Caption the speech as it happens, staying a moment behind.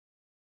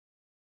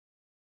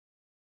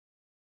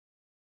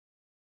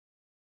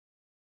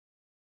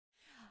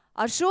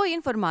Ar šo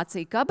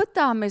informāciju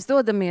kabatā mēs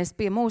dodamies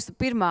pie mūsu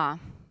pirmā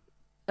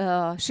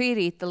šī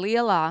rīta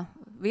lielā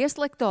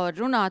vieslektora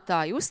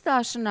runātāja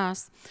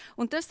uzstāšanās,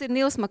 un tas ir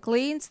Nils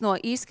Maklīns no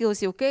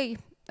eSkills UK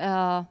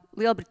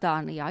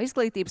Lielbritānijā,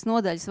 izglītības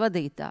nodaļas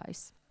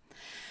vadītājs.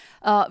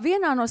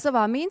 Vienā no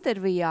savām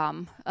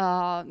intervijām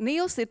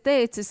Nils ir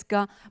teicis,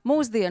 ka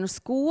mūsdienu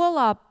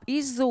skolā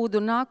izzūd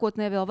un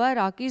nākotnē vēl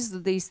vairāk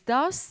izzudīs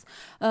tas,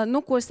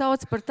 ko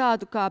sauc par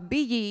tādu kā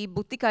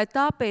bijību tikai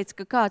tāpēc,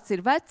 ka kāds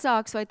ir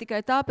vecāks vai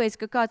tikai tāpēc,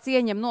 ka kāds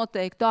ieņem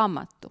noteiktu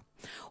amatu.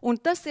 Un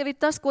tas jau ir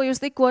tas, ko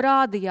jūs tikko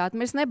rādījāt.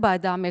 Mēs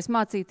nebaidāmies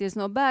mācīties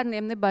no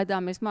bērniem,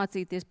 nebaidāmies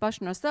mācīties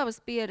paši no savas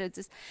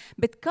pieredzes,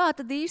 bet kā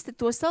tad īsti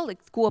to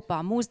salikt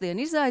kopā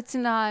mūsdienu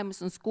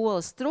izaicinājumus un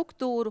skolas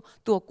struktūru,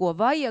 to, ko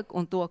vajag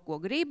un to,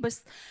 ko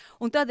gribas.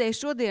 Un tādēļ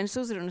šodienas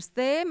uzrunas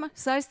tēma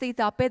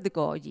saistītā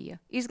pedagoģija,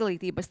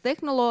 izglītības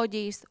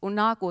tehnoloģijas un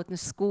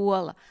nākotnes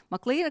skola.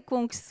 Maklīna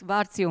kungs,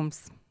 vārds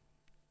jums.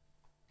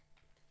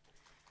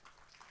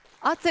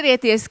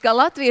 Atcerieties, ka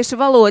latviešu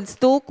valodas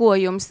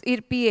tulkojums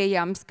ir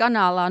pieejams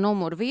kanālā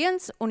numur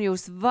 1, un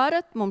jūs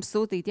varat mums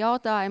sūtīt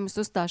jautājumus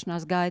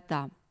uzstāšanās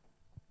gaitā.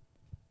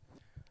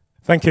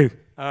 Thank you.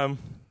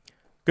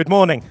 Good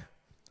morning.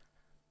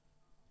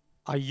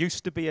 I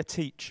used to be a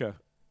teacher.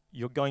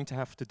 You're going to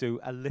have to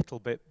do a little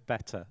bit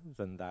better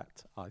than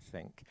that, I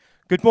think.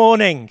 Good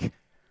morning.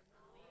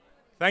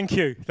 Thank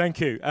you,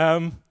 thank you.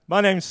 My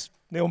name's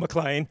Nils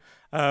Maklīns.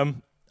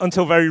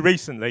 Until very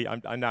recently,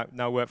 I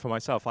now work for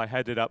myself, I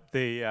headed up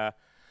the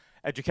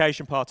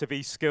education part of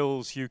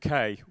eSkills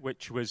UK,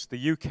 which was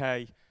the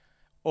UK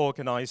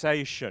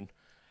organisation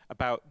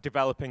about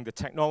developing the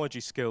technology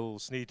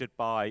skills needed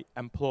by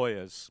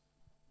employers.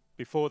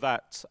 Before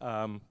that,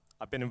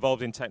 I've been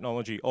involved in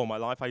technology all my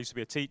life. I used to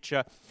be a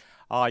teacher.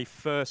 I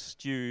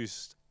first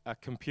used a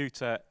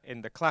computer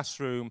in the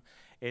classroom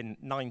in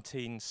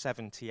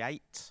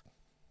 1978.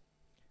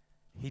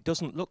 He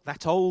doesn't look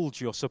that old,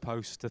 you're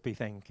supposed to be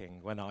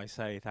thinking when I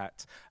say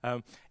that.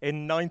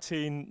 In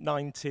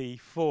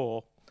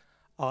 1994,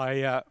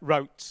 I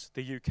wrote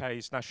the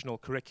UK's national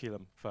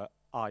curriculum for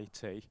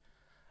IT.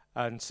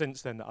 And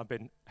since then, I've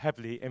been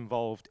heavily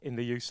involved in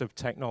the use of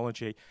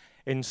technology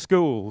in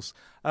schools.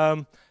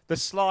 The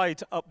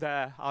slide up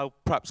there I'll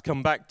perhaps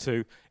come back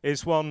to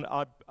is one,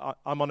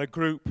 I'm on a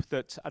group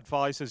that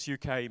advises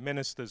UK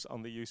ministers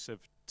on the use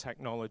of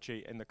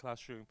technology in the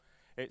classroom.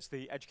 It's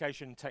the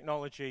Education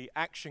Technology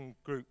Action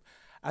Group,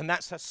 and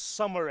that's a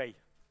summary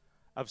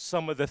of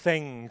some of the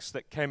things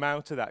that came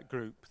out of that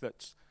group.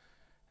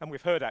 And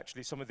we've heard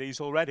actually some of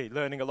these already,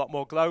 learning a lot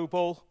more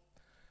global,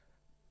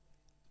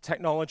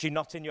 technology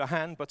not in your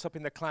hand but up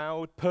in the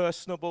cloud,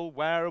 personable,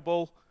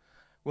 wearable.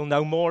 We'll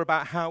know more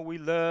about how we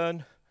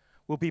learn.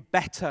 We'll be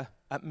better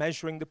at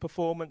measuring the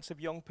performance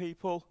of young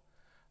people.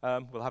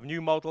 We'll have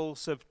new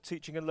models of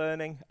teaching and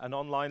learning, and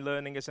online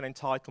learning is an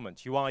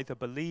entitlement. You either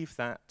believe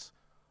that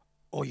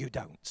or you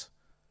don't.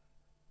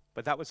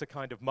 But that was a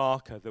kind of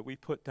marker that we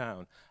put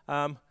down.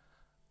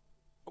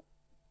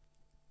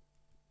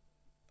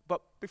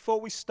 But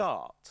before we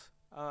start,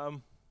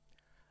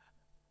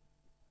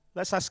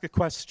 let's ask a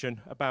question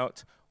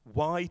about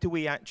why do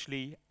we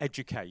actually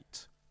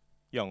educate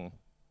young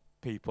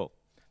people?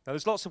 Now,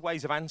 there's lots of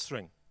ways of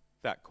answering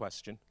that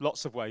question,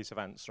 lots of ways of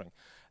answering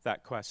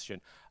that question.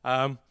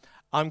 I'm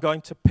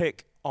going to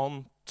pick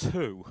on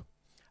two.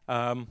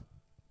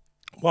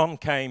 One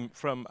came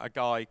from a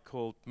guy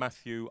called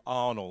Matthew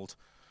Arnold,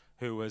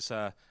 who was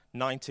a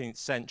 19th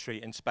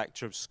century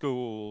inspector of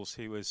schools.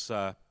 He was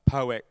a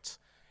poet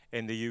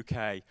in the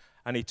UK,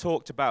 and he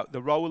talked about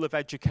the role of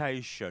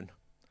education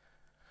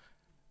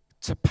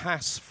to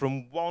pass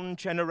from one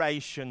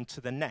generation to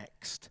the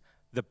next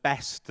the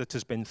best that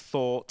has been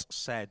thought,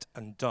 said,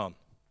 and done.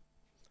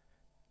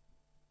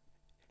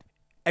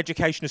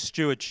 Education is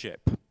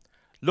stewardship,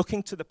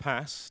 looking to the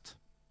past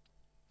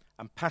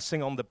and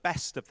passing on the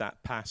best of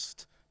that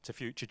past to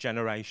future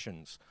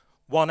generations.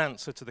 One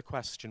answer to the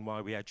question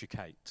why we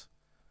educate.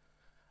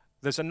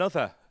 There's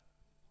another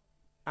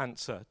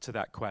answer to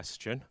that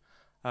question,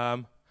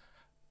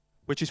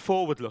 which is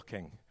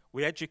forward-looking.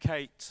 We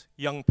educate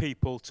young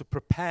people to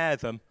prepare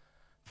them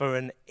for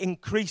an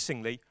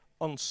increasingly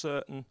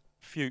uncertain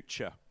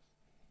future.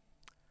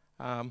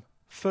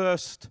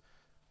 First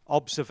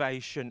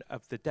observation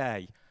of the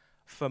day.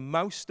 For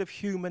most of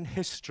human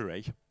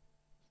history,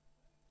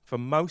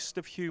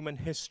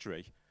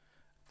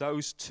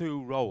 those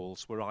two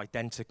roles were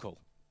identical.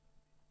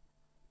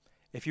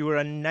 If you were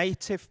a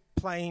native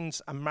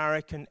Plains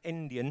American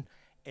Indian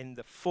in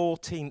the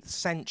 14th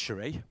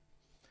century,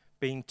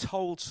 being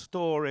told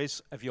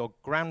stories of your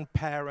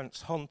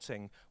grandparents'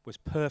 hunting was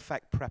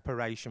perfect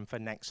preparation for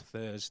next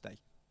Thursday.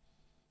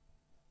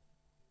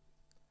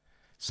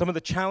 Some of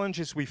the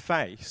challenges we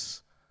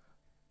face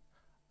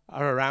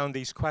are around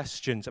these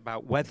questions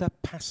about whether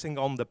passing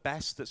on the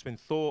best that's been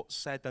thought,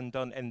 said, and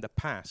done in the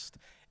past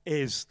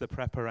is the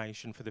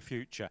preparation for the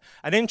future.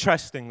 And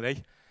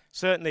interestingly,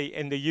 certainly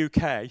in the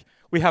UK,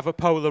 we have a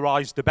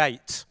polarised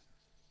debate.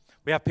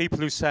 We have people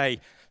who say,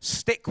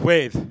 stick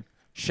with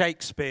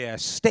Shakespeare,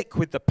 stick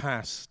with the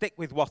past, stick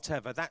with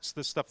whatever. That's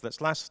the stuff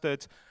that's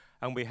lasted.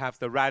 And we have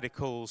the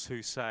radicals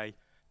who say,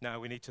 no,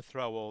 we need to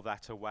throw all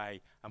that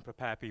away and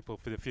prepare people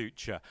for the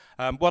future.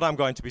 What I'm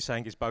going to be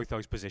saying is both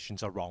those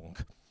positions are wrong.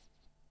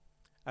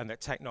 And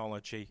that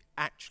technology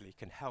actually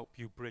can help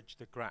you bridge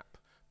the gap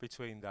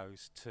between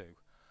those two.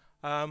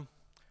 I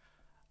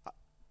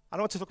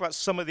want to talk about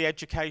some of the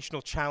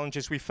educational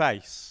challenges we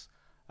face.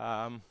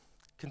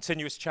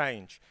 Continuous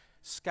change,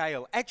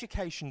 scale.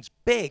 Education's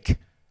big.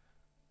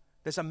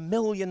 There's 1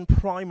 million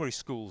primary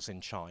schools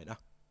in China.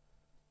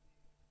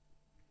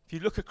 If you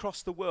look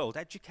across the world,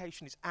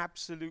 education is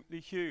absolutely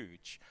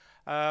huge.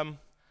 I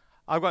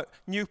got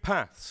new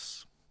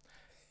paths.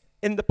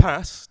 In the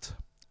past,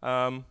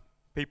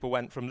 people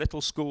went from little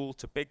school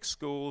to big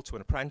school to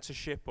an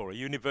apprenticeship or a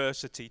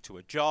university to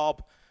a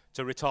job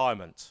to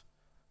retirement.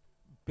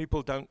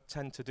 People don't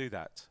tend to do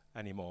that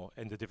anymore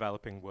in the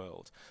developing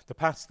world. The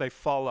paths they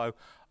follow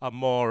are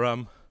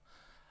more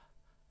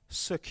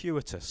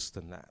circuitous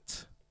than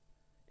that,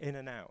 in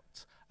and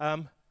out.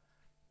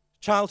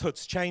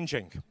 Childhood's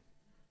changing.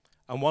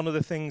 And one of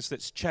the things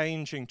that's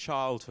changing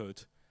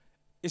childhood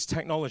is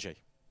technology.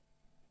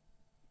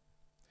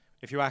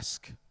 If you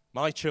ask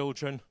my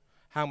children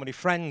how many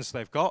friends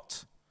they've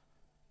got,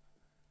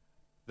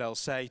 they'll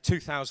say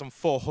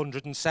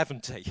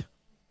 2,470.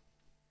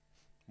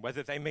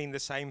 Whether they mean the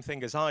same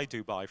thing as I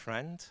do by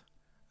friend,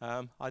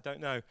 I don't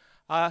know.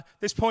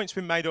 This point's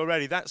been made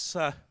already. That's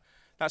my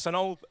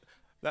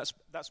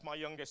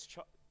youngest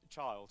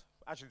child.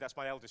 Actually, that's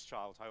my eldest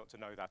child. I ought to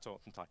know that,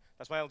 oughtn't I?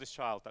 That's my eldest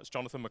child. That's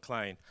Nils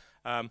Maklīns.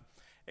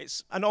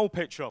 It's an old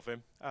picture of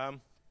him.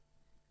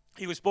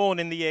 He was born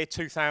in the year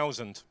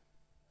 2000.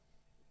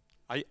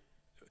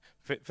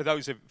 For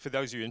those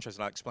of you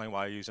interested, I'll explain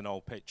why I use an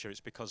old picture. It's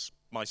because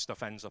my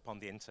stuff ends up on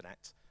the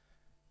internet.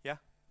 Yeah?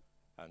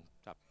 And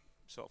I'm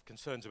sort of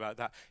concerned about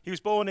that. He was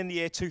born in the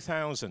year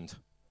 2000.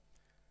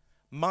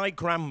 My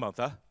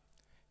grandmother,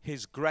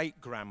 his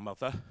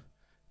great-grandmother,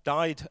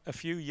 died a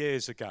few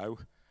years ago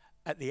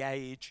at the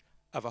age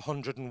of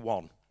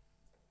 101.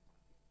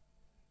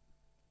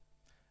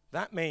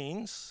 That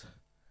means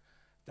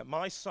that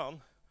my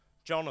son,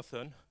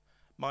 Jonathan,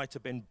 might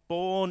have been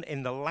born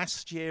in the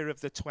last year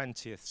of the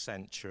 20th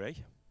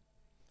century,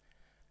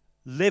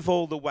 live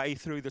all the way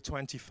through the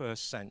 21st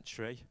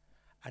century,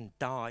 and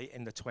die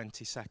in the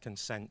 22nd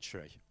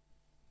century.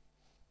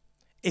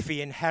 If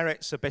he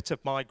inherits a bit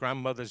of my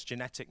grandmother's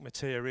genetic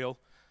material,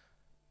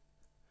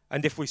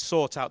 and if we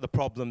sort out the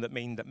problem that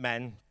means that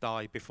men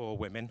die before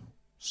women,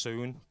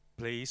 soon,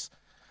 please,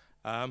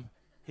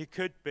 he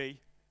could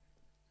be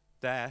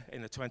there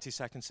in the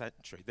 22nd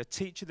century. The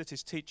teacher that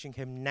is teaching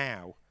him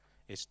now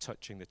is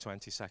touching the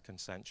 22nd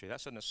century.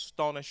 That's an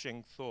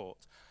astonishing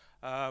thought.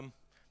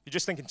 You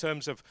just think in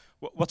terms of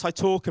what I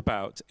talk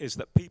about is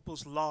that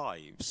people's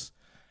lives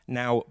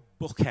now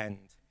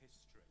bookend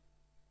history.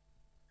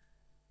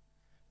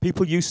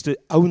 People used to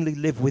only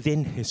live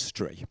within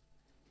history.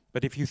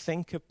 But if you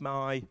think of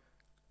my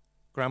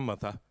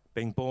grandmother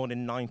being born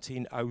in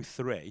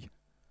 1903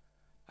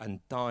 and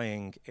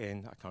dying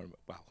in,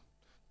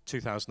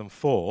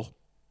 2004,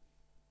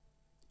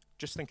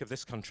 just think of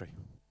this country.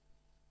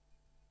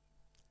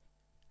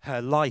 Her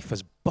life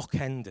has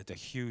bookended a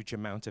huge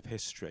amount of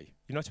history.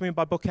 You know what I mean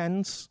by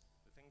bookends?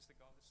 The things that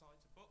go on the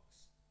sides of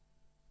books.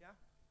 Yeah?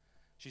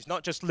 She's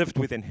not just lived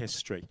within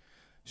history,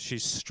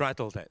 she's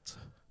straddled it.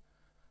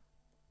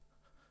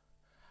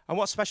 And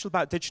what's special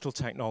about digital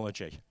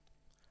technology?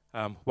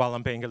 While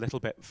I'm being a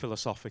little bit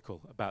philosophical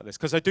about this,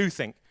 because I do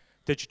think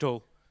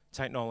digital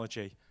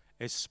technology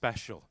is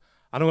special.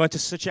 And I'm going to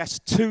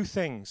suggest two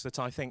things that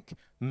I think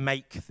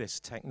make this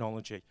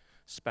technology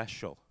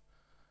special.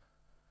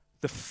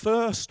 The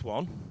first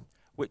one,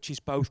 which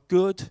is both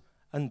good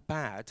and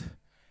bad,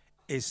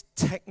 is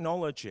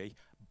technology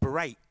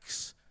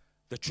breaks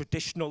the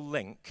traditional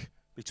link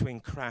between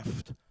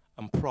craft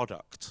and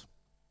product.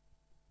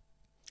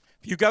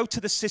 If you go to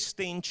the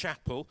Sistine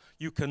Chapel,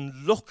 you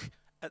can look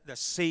at the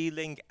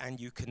ceiling and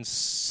you can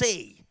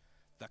see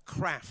the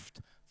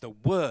craft, the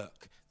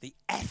work, the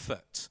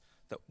effort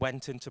that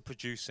went into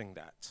producing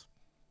that.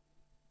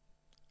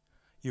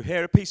 You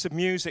hear a piece of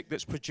music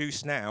that's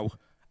produced now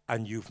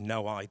and you've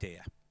no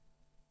idea.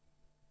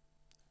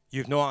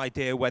 You've no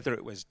idea whether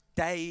it was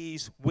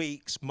days,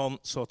 weeks,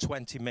 months, or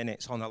 20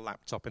 minutes on a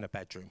laptop in a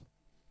bedroom.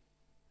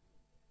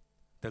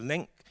 The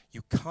link,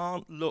 you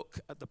can't look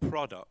at the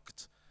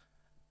product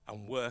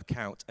and work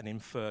out and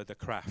infer the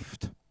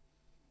craft.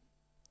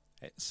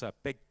 It's a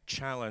big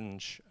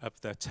challenge of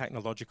the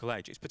technological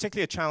age. It's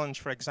particularly a challenge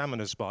for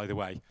examiners, by the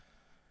way,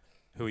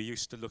 who are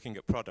used to looking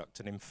at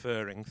product and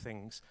inferring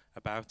things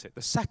about it.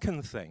 The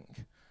second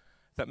thing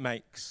that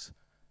makes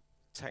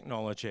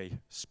technology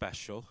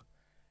special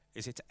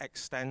is it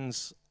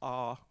extends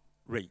our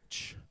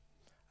reach.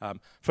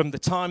 From the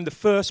time the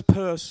first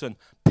person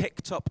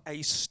picked up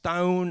a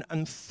stone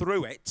and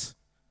threw it,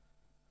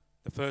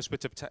 the first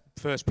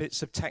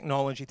bits of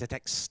technology that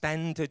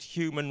extended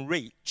human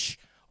reach,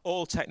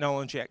 all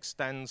technology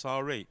extends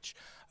our reach.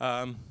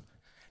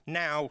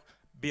 Now,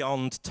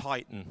 beyond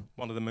Titan,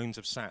 one of the moons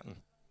of Saturn.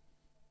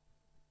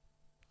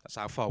 That's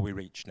how far we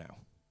reach now.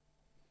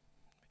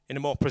 In a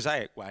more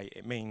prosaic way,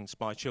 it means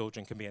my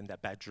children can be in their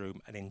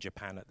bedroom and in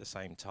Japan at the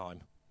same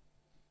time.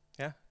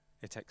 Yeah?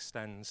 It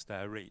extends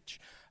their reach.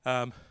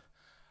 And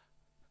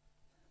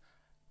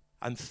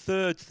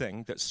third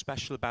thing that's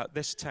special about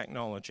this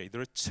technology,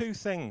 there are two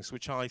things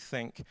which I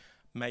think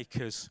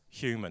make us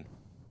human.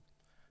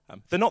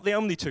 They're not the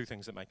only two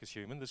things that make us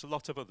human. There's a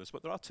lot of others,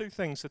 but there are two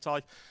things that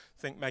I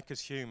think make us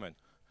human.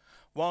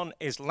 One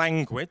is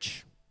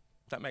language.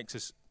 That makes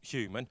us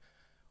human.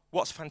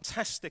 What's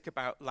fantastic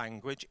about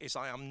language is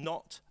I am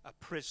not a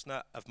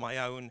prisoner of my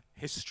own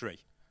history.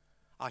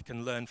 I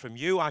can learn from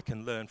you, I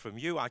can learn from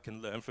you, I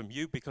can learn from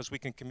you, because we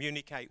can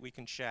communicate, we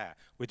can share.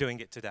 We're doing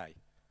it today.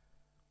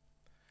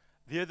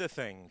 The other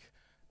thing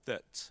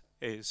that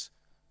is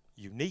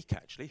unique,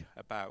 actually,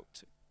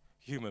 about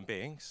human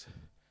beings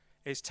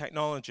is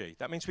technology.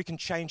 That means we can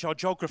change our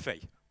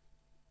geography.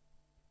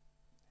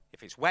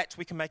 If it's wet,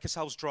 we can make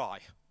ourselves dry.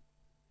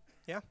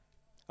 Yeah?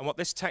 And what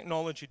this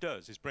technology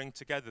does is bring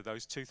together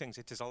those two things.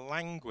 It is a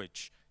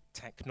language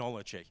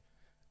technology,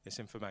 this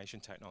information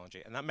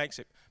technology, and that makes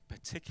it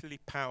particularly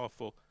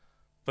powerful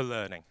for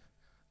learning,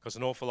 because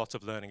an awful lot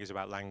of learning is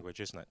about language,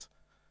 isn't it?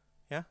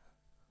 Yeah?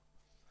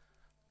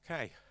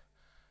 Okay.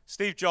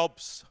 Steve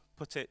Jobs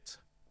put it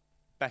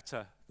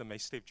better than me.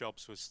 Steve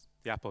Jobs was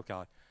the Apple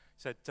guy.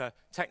 He said,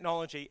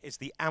 technology is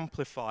the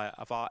amplifier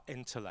of our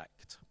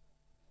intellect.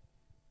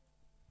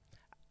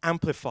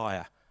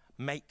 Amplifier,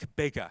 make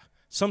bigger.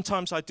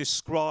 Sometimes I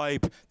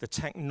describe the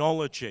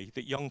technology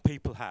that young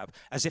people have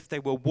as if they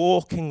were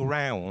walking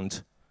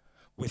around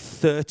with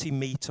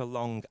 30-meter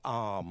long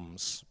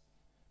arms.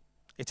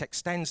 It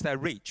extends their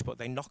reach, but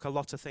they knock a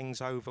lot of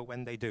things over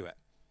when they do it.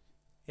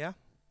 Yeah?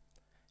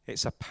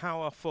 It's a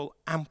powerful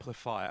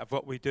amplifier of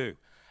what we do.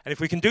 And if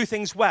we can do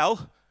things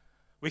well,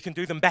 we can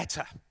do them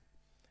better.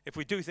 If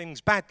we do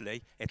things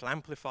badly, it'll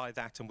amplify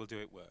that and we'll do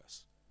it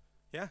worse.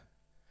 Yeah?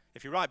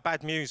 If you write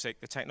bad music,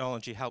 the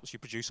technology helps you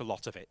produce a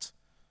lot of it.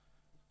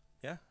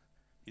 Yeah?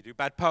 You do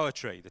bad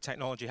poetry, the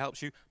technology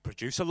helps you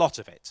produce a lot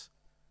of it.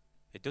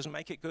 It doesn't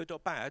make it good or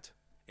bad,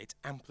 it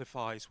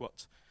amplifies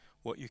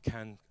what you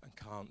can and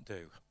can't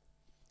do.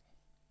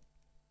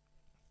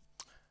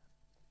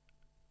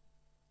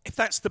 If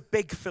that's the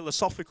big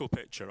philosophical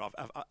picture of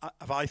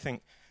I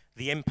think,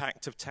 the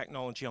impact of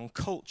technology on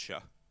culture,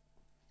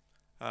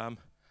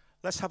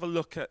 let's have a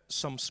look at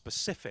some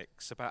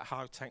specifics about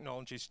how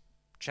technology is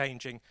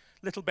changing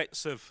little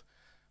bits of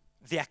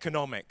the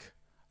economic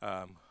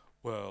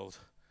world.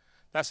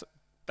 That's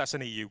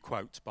an EU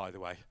quote, by the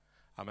way.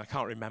 I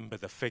can't remember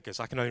the figures.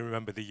 I can only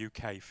remember the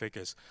UK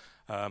figures.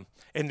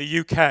 In the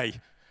UK,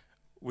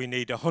 we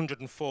need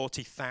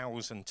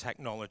 140,000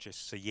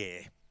 technologists a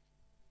year.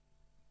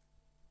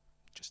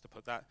 Just to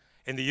put that.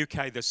 In the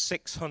UK, there's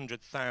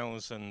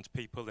 600,000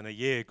 people in a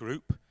year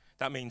group.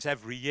 That means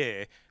every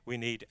year we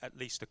need at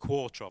least a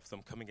quarter of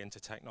them coming into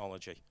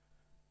technology.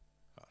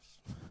 That's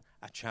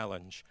a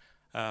challenge.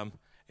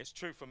 It's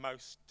true for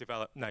most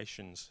developed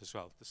nations as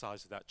well, the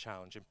size of that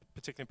challenge,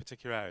 particularly in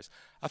particular areas.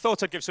 I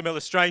thought I'd give some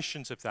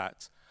illustrations of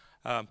that.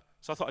 So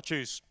I thought I'd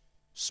choose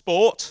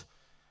sport,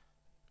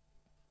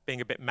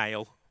 being a bit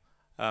male,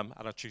 and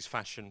I'd choose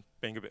fashion,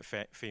 being a bit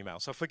female.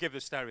 So forgive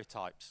the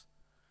stereotypes.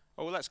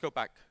 Oh, well, let's go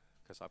back,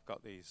 because I've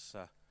got these.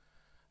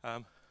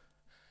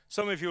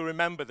 Some of you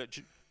remember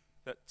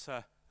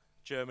that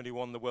Germany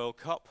won the World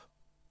Cup.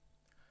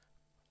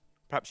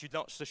 Perhaps you're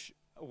not so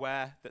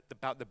aware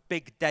about the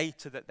big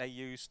data that they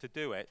use to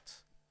do it.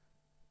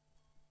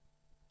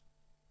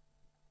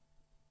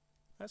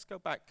 Let's go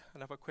back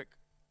and have a quick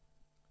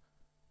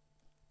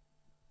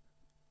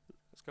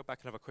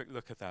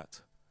look at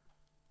that.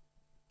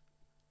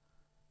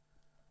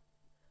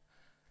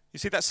 You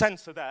see that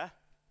sensor there?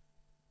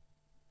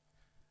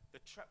 The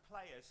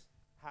players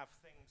have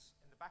things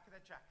in the back of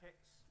their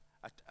jackets,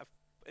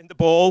 in the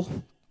ball,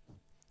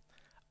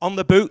 on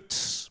the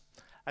boots,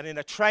 and in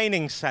a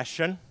training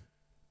session,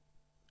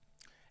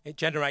 it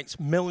generates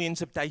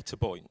millions of data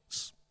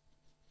points.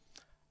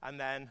 And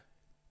then,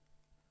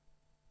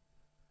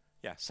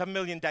 7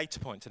 million data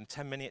points in a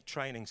 10-minute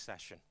training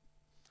session.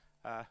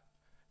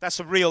 That's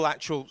a real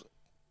actual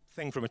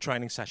thing from a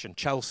training session,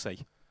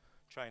 Chelsea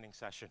training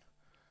session.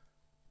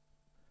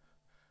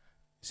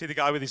 See the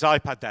guy with his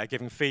iPad there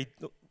giving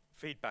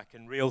feedback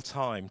in real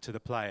time to the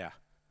player.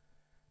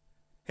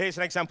 Here's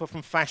an example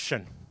from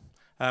fashion.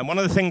 One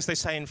of the things they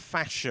say in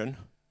fashion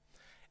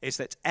is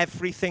that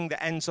everything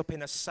that ends up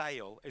in a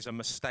sale is a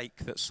mistake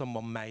that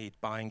someone made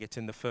buying it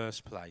in the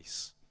first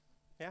place.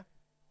 Yeah?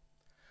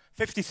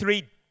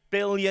 53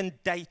 billion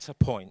data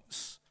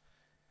points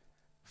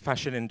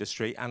fashion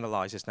industry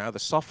analyzes now. The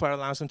software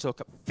allows them to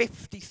look at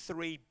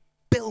 53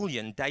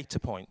 billion data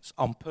points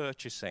on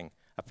purchasing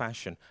a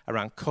fashion,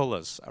 around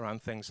colours,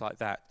 around things like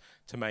that,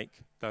 to make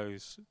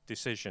those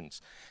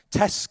decisions.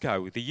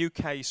 Tesco, the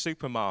UK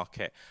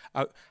supermarket,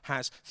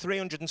 has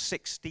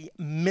 360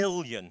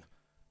 million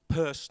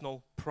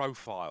personal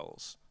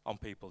profiles on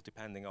people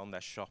depending on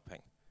their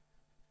shopping.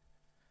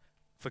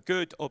 For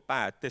good or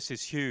bad, this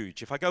is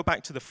huge. If I go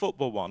back to the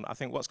football one, I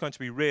think what's going to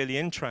be really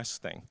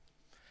interesting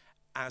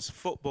as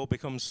football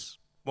becomes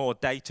more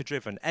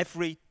data-driven,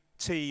 every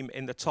team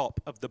in the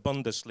top of the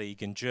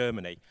Bundesliga in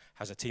Germany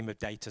has a team of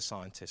data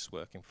scientists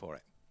working for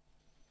it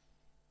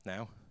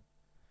now.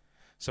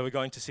 So we're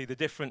going to see the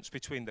difference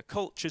between the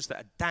cultures that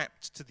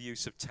adapt to the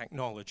use of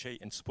technology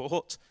in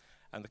sport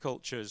and the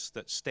cultures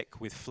that stick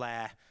with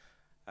flair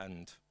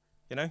and,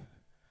 you know,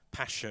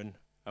 passion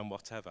and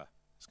whatever.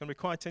 It's going to be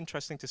quite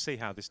interesting to see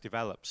how this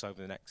develops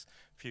over the next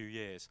few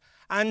years.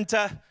 And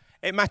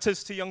it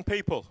matters to young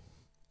people.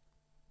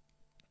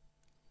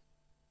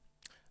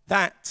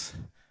 That's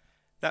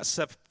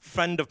a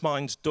friend of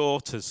mine's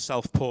daughter's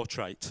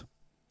self-portrait.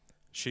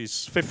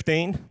 She's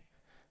 15.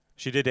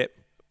 She did it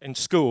in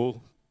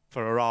school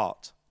for her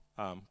art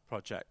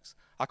projects.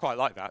 I quite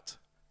like that.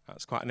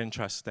 That's quite an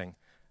interesting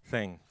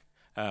thing.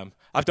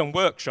 I've done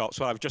workshops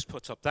where I've just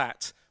put up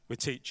that with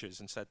teachers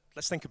and said,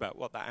 let's think about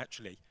what that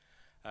actually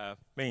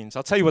means.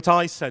 I'll tell you what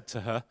I said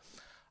to her.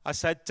 I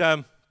said,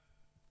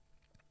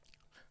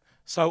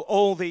 so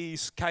all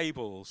these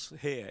cables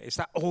here, is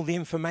that all the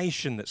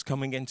information that's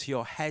coming into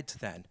your head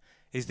then?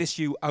 Is this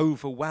you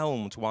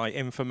overwhelmed by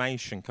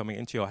information coming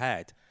into your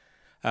head?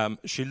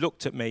 She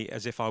looked at me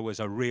as if I was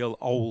a real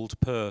old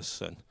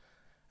person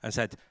and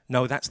said,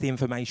 no, that's the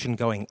information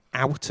going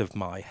out of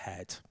my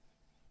head.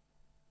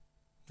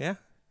 Yeah?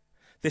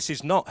 This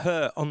is not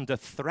her under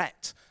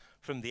threat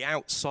from the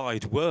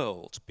outside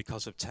world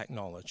because of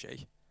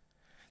technology.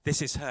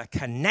 This is her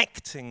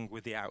connecting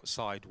with the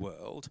outside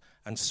world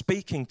and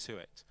speaking to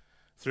it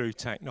through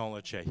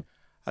technology.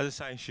 As I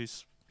say,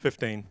 she's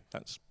 15.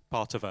 That's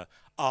part of her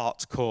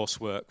art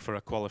coursework for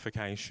a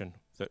qualification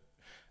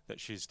that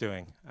she's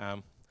doing.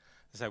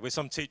 So with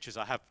some teachers,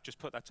 I have just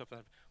put that up.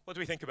 What do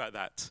we think about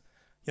that?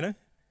 You know,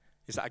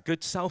 is that a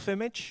good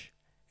self-image?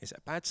 Is it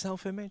a bad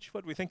self-image?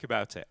 What do we think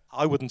about it?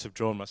 I wouldn't have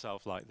drawn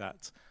myself like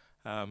that.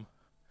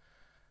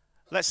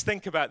 Let's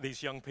think about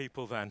these young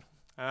people then.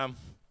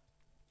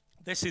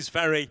 This is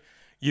very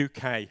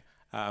UK,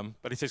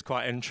 but it is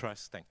quite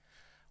interesting.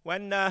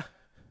 When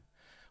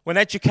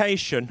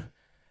education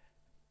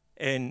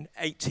in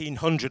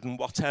 1800 and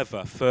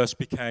whatever first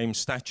became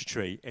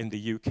statutory in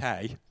the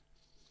UK,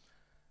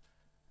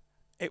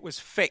 it was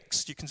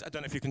fixed. I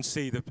don't know if you can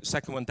see the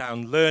second one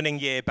down, learning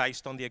year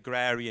based on the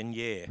agrarian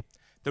year.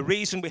 The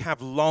reason we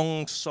have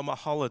long summer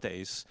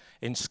holidays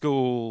in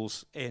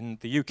schools in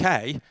the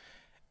UK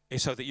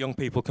is so that young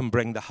people can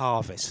bring the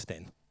harvest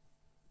in.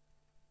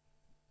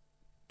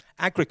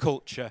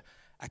 Agriculture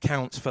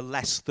accounts for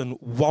less than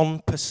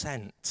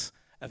 1%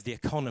 of the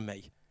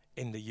economy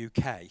in the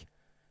UK,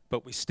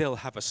 but we still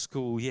have a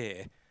school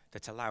year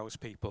that allows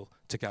people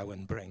to go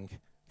and bring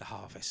the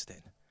harvest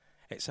in.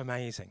 It's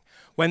amazing.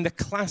 When the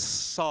class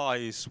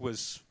size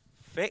was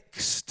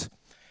fixed,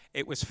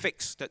 it was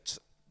fixed at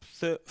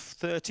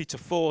 30 to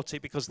 40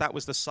 because that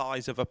was the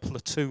size of a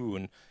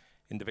platoon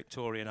in the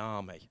Victorian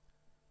Army.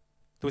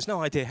 There was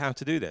no idea how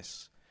to do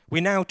this.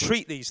 We now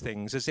treat these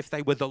things as if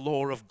they were the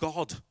law of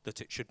God,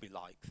 that it should be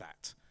like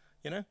that.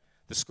 You know,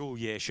 the school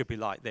year should be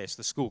like this,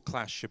 the school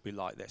class should be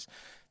like this.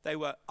 They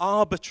were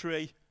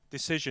arbitrary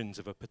decisions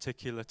of a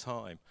particular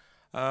time.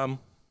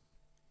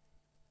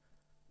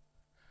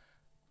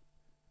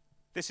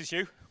 This is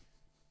you.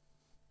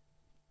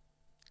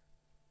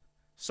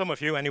 Some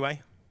of you,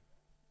 anyway,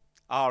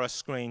 are a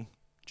screen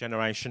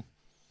generation.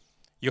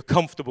 You're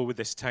comfortable with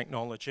this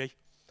technology.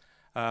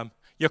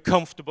 You're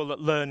comfortable at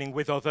learning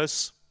with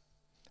others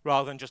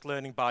rather than just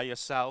learning by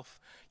yourself.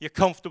 You're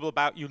comfortable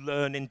about you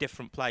learn in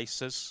different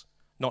places,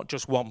 not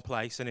just one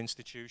place, an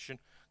institution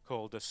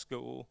called a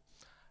school.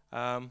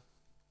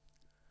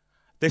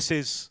 This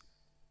is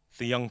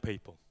the young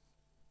people.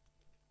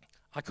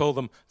 I call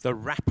them the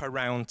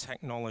wraparound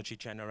technology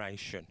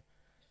generation.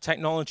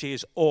 Technology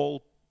is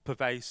all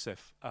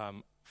pervasive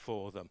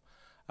for them.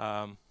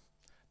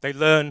 They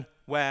learn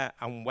where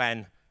and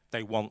when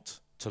they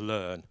want to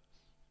learn.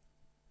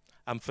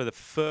 And for the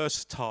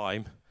first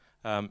time,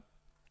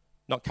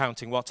 not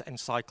counting what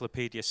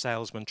encyclopedia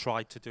salesmen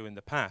tried to do in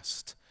the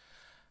past,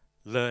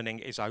 learning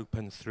is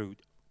open through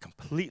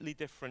completely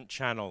different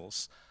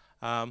channels.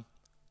 I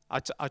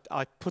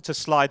put a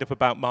slide up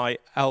about my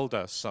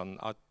elder son.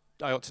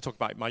 I ought to talk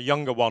about my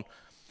younger one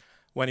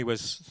when he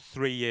was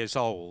 3 years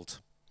old.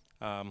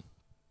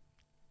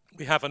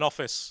 We have an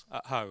office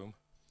at home.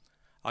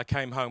 I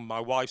came home, my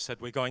wife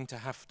said, we're going to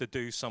have to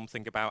do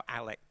something about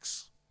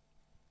Alex.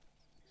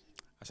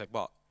 I said,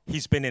 what?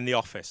 He's been in the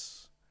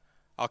office.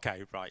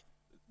 Okay, right.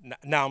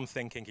 Now I'm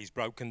thinking he's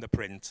broken the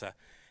printer.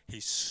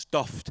 He's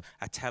stuffed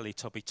a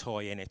Teletubby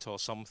toy in it or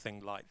something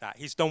like that.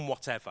 He's done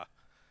whatever.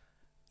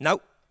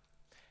 Nope.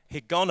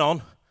 He'd gone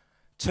on,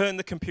 turned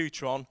the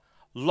computer on,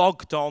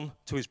 logged on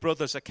to his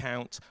brother's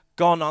account,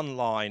 gone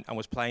online and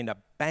was playing a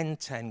Ben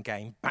 10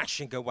 game,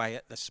 bashing away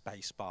at the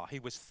space bar. He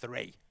was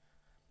 3.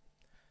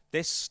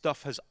 This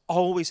stuff has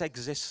always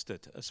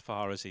existed as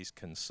far as he's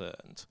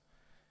concerned.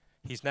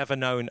 He's never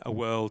known a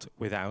world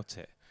without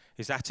it.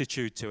 His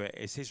attitude to it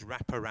is his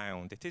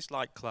wraparound. It is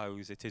like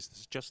clothes. It is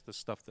just the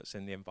stuff that's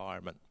in the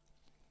environment.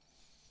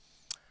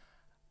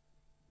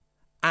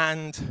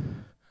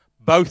 And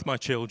both my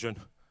children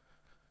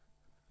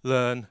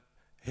learn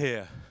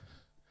here.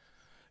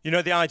 You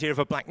know the idea of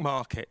a black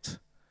market,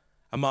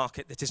 a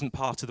market that isn't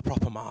part of the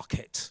proper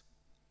market.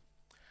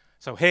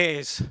 So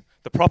here's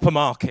the proper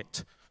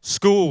market,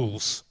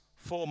 schools,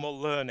 formal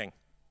learning.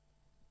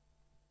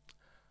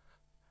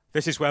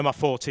 This is where my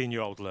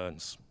 14-year-old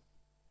learns.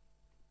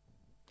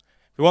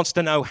 If he wants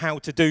to know how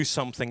to do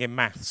something in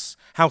maths,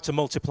 how to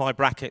multiply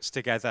brackets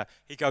together,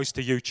 he goes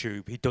to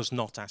YouTube. He does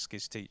not ask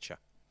his teacher.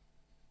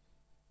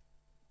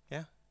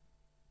 Yeah?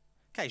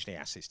 Occasionally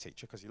he asks his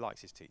teacher because he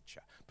likes his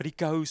teacher. But he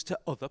goes to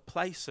other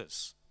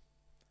places.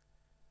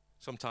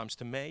 Sometimes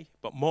to me,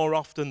 but more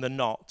often than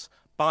not,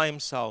 by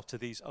himself to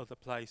these other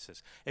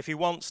places. If he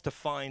wants to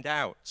find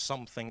out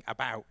something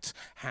about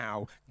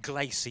how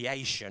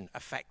glaciation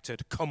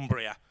affected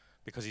Cumbria,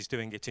 because he's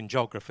doing it in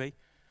geography,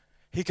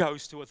 he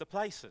goes to other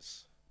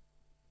places.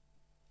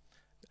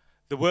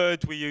 The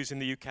word we use in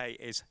the UK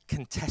is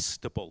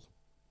contestable,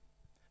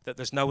 that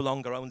there's no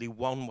longer only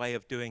one way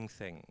of doing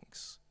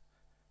things.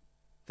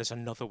 There's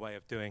another way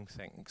of doing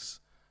things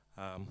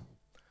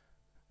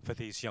for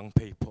these young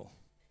people.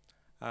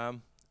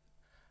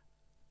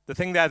 The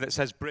thing there that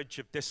says bridge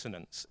of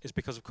dissonance is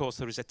because, of course,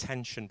 there is a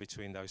tension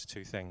between those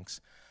two things,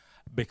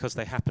 because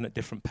they happen at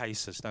different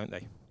paces, don't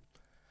they?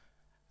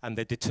 And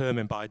they're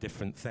determined by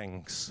different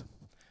things.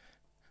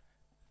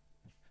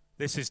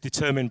 This is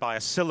determined by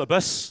a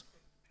syllabus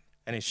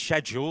and is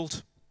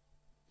scheduled.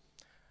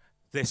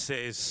 This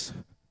is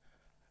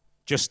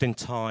just in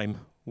time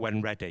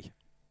when ready.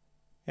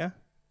 Yeah?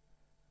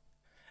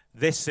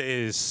 This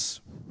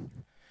is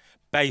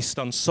based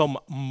on some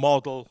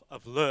model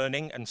of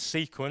learning and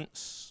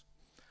sequence.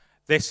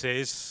 This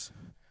is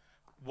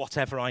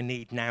whatever I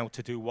need now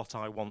to do what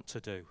I want to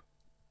do.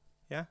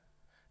 Yeah?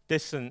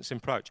 Dissonance in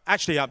approach.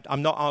 Actually,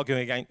 I'm not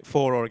arguing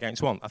for or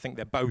against one. I think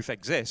they both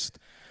exist.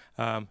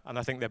 And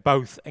I think they're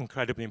both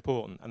incredibly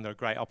important, and there are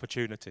great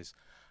opportunities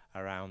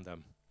around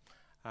them.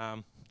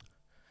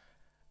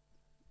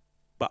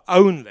 But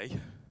only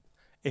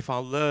if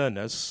our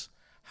learners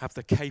have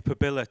the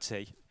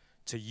capability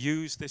to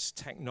use this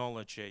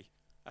technology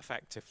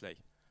effectively.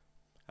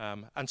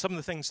 And some of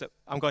the things that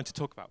I'm going to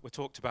talk about were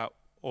talked about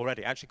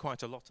already. Actually,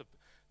 quite a lot of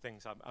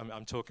things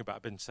I'm talking about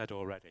have been said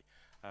already,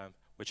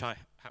 which I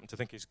happen to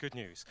think is good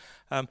news.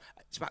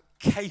 It's about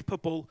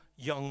capable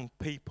young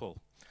people.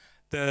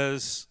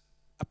 There's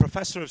a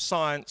professor of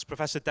science,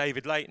 Professor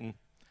David Layton,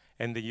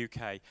 in the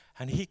UK,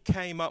 and he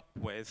came up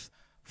with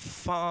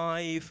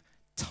 5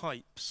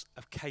 types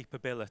of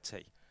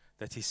capability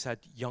that he said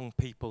young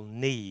people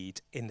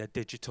need in the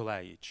digital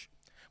age.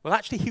 Well,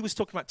 actually, he was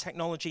talking about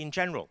technology in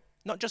general,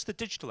 not just the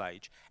digital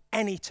age,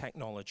 any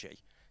technology,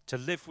 to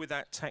live with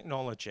that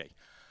technology.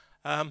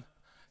 The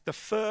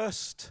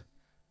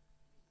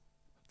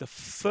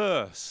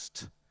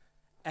first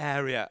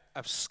area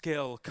of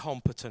skill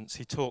competence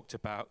he talked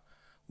about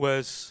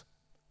was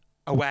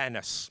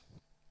awareness.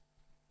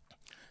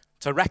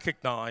 To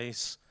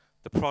recognize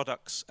the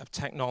products of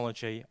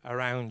technology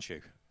around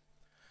you.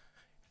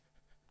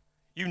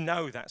 You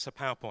know that's a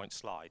PowerPoint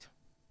slide.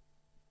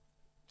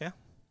 Yeah?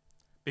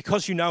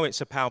 Because you know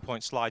it's a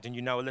PowerPoint slide and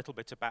you know a little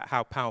bit about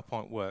how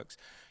PowerPoint works,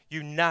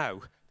 you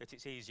know that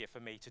it's easier for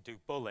me to do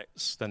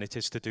bullets than it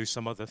is to do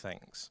some other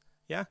things.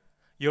 Yeah?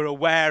 You're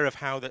aware of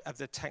how of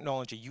the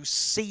technology. You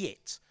see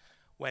it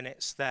when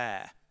it's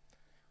there.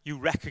 You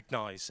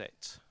recognize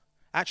it.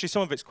 Actually,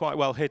 some of it's quite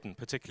well hidden,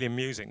 particularly in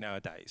music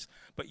nowadays.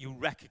 But you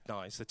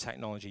recognize the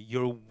technology.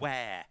 You're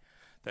aware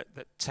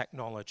that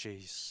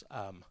technology's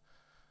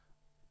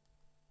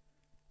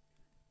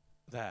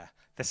there.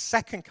 The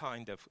second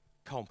kind of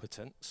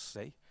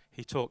competency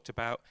he talked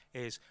about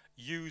is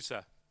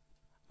user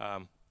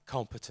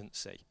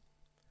competency,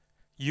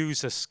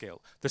 user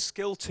skill. The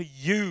skill to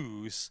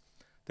use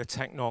the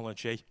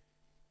technology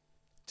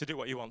to do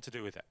what you want to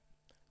do with it.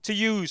 To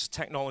use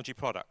technology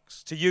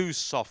products, to use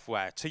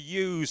software, to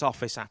use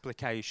office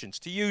applications,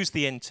 to use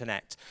the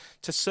internet,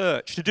 to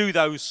search, to do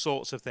those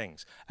sorts of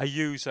things. A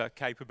user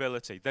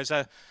capability. There's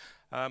a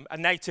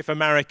Native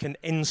American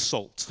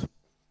insult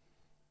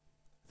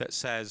that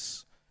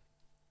says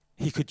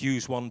he could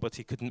use one but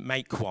he couldn't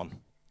make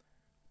one.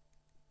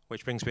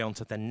 Which brings me on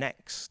to the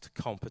next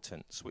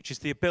competence, which is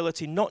the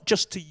ability not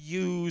just to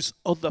use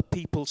other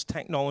people's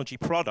technology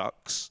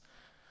products,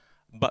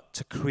 but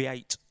to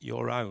create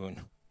your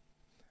own.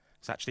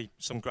 There's actually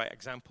some great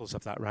examples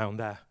of that round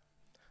there.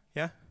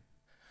 Yeah?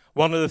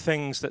 One of the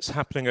things that's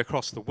happening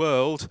across the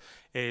world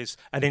is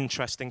an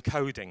interest in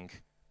coding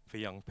for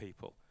young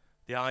people.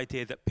 The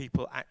idea that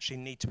people actually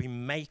need to be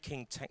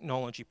making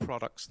technology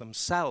products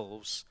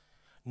themselves,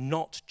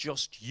 not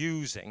just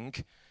using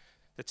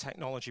the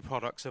technology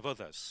products of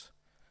others.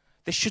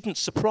 This shouldn't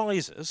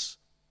surprise us,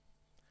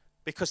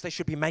 because they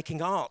should be making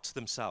art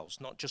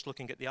themselves, not just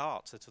looking at the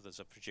art that others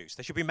have produced.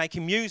 They should be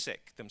making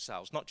music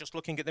themselves, not just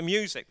looking at the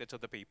music that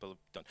other people have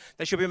done.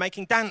 They should be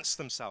making dance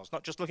themselves,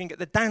 not just looking at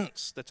the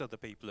dance that other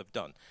people have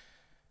done.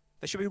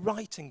 They should be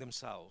writing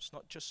themselves,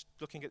 not just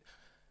looking at...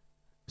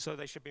 So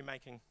they should be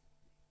making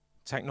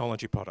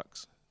technology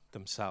products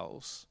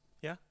themselves,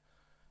 yeah?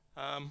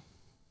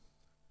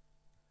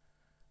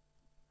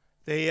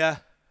 The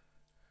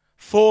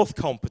fourth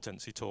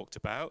competence he talked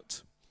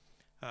about,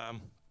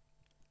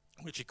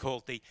 which he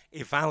called the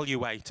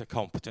evaluator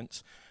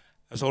competence,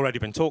 has already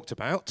been talked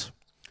about.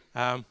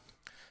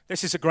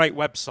 This is a great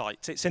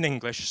website. It's in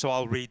English, so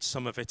I'll read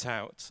some of it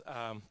out.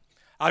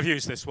 I've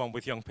used this one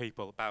with young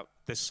people about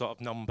this sort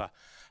of number.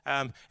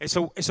 It's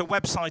a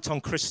website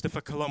on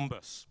Christopher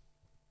Columbus.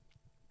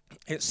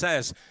 It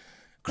says,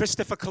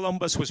 Christopher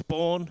Columbus was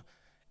born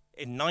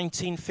in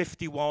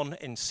 1951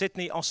 in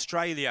Sydney,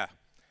 Australia.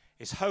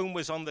 His home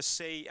was on the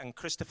sea, and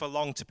Christopher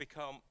longed to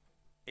become...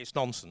 It's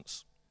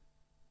nonsense.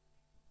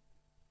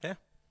 Yeah?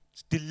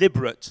 It's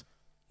deliberate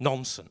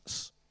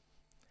nonsense.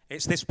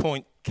 It's this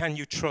point, can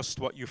you trust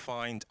what you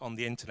find on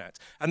the internet?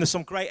 And there's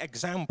some great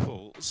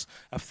examples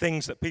of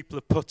things that people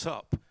have put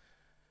up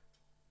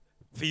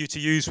for you to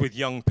use with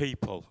young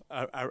people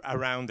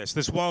around this.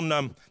 There's a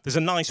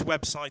nice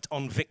website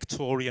on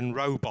Victorian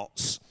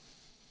robots.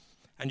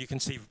 And you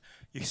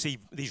see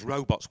these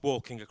robots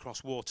walking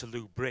across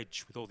Waterloo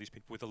Bridge with all these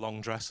people with the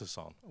long dresses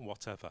on, and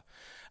whatever.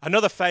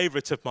 Another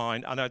favourite of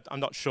mine, and I'm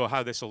not sure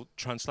how this will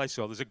translate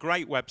well, there's a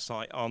great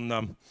website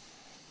on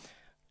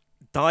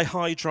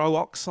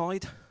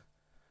dihydroxide.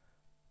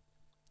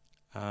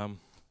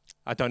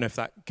 I don't know if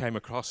that came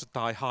across,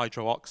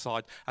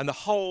 dihydroxide. And the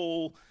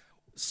whole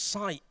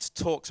site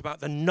talks about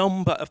the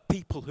number of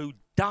people who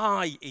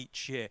die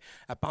each year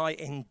by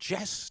getting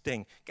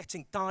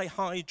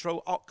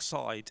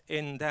dihydroxide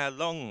in their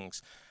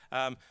lungs.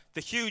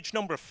 The huge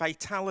number of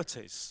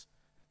fatalities.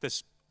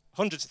 There's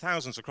hundreds of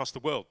thousands across the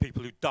world,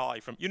 people who die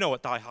from, you know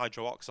what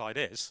dihydroxide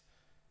is?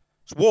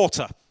 It's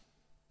water,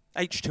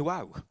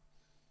 H2O.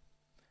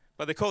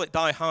 But they call it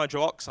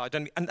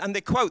dihydroxide, and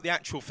they quote the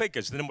actual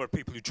figures, the number of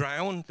people who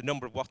drown, the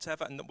number of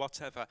whatever, and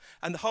whatever.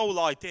 And the whole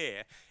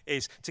idea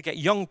is to get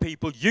young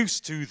people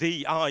used to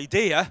the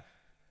idea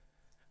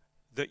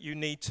that you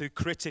need to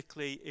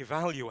critically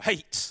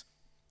evaluate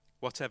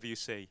whatever you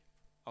see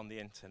on the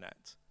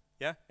internet.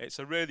 Yeah, it's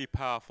a really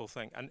powerful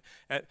thing. And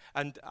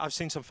I've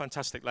seen some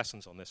fantastic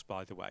lessons on this,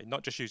 by the way,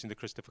 not just using the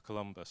Christopher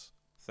Columbus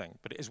thing,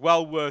 but it is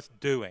well worth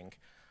doing,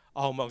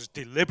 almost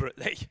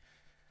deliberately,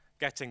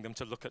 getting them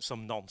to look at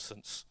some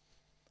nonsense.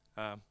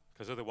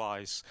 Because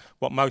otherwise,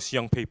 what most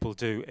young people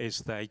do is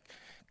they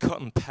cut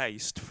and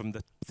paste from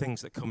the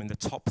things that come in the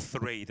top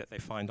 3 that they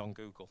find on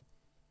Google.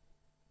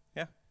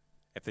 Yeah?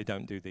 If they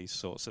don't do these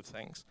sorts of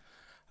things.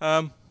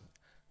 The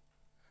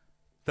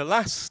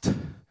last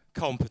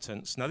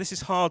competence, now this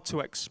is hard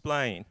to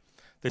explain,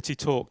 that he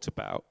talked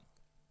about,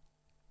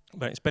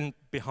 but it's been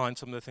behind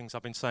some of the things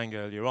I've been saying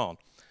earlier on,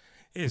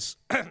 is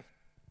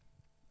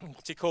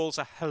what he calls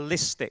a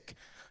holistic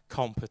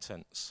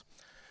competence.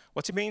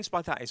 What he means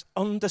by that is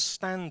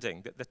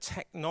understanding that the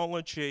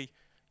technology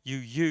you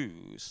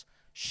use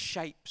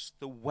shapes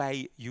the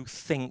way you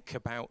think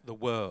about the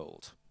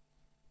world.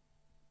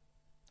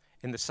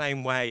 In the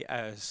same way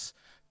as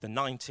the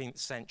 19th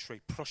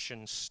century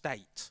Prussian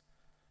state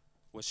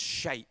was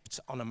shaped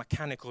on a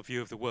mechanical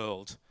view of the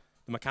world.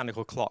 The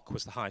mechanical clock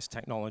was the highest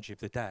technology of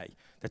the day.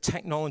 The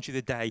technology of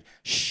the day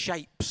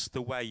shapes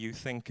the way you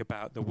think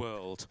about the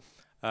world.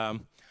 I'll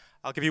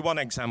give you one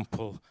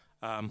example.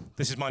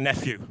 This is my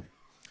nephew.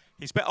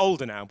 He's a bit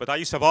older now, but I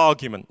used to have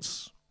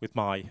arguments with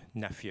my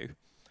nephew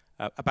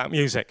about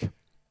music.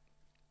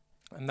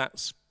 And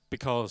that's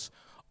because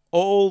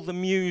all the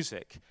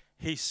music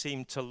he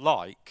seemed to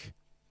like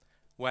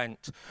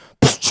went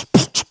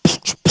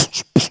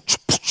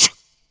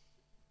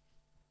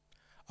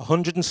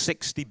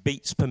 160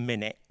 beats per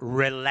minute,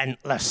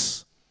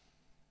 relentless.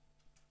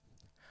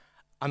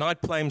 And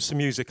I'd play him some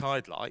music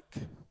I'd like,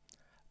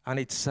 and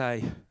he'd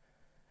say,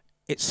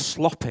 it's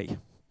sloppy.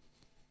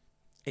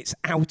 It's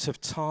out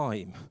of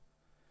time.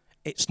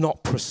 It's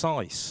not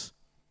precise.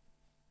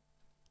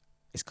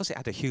 It's because it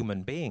had a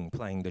human being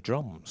playing the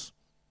drums.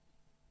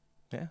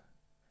 Yeah?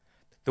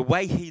 The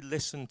way he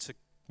listened to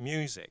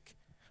music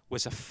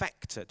was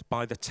affected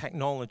by the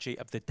technology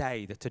of the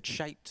day that had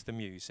shaped the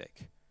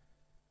music.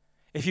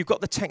 If you've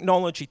got the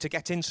technology to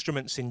get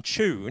instruments in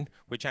tune,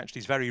 which actually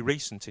is very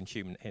recent in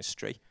human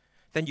history,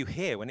 then you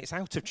hear when it's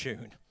out of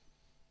tune.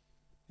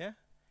 Yeah?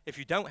 If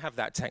you don't have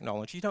that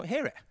technology, you don't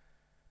hear it.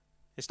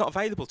 It's not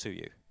available to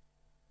you.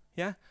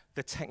 Yeah?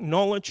 The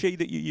technology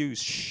that you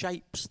use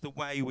shapes the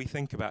way we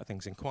think about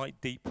things in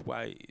quite deep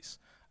ways.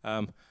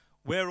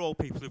 We're all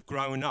people who've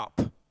grown up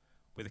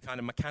with a kind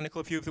of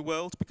mechanical view of the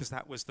world because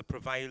that was the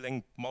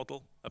prevailing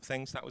model of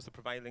things, that was the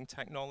prevailing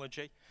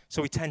technology.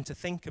 So we tend to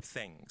think of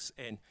things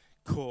in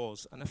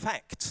cause and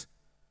effect,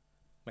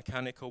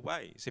 mechanical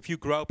ways. If you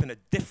grow up in a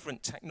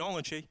different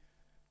technology,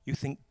 you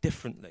think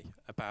differently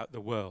about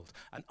the world.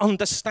 And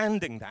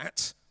understanding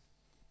that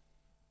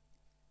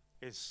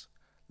is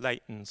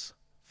Leighton's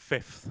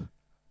 5th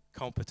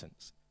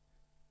competence.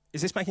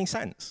 Is this making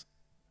sense?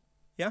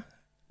 Yeah?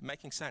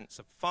 Making sense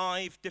of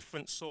 5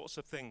 different sorts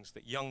of things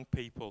that young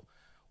people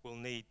will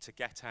need to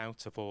get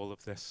out of all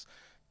of this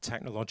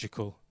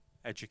technological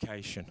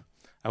education.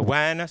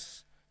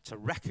 Awareness, to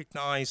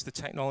recognize the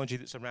technology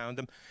that's around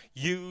them.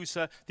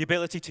 User, the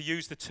ability to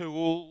use the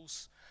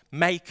tools.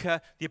 Maker,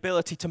 the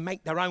ability to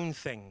make their own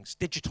things.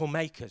 Digital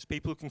makers,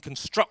 people who can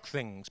construct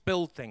things,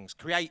 build things,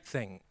 create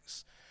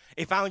things.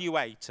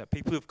 Evaluator,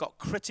 people who've got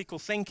critical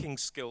thinking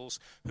skills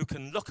who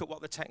can look at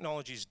what the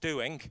technology is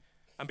doing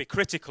and be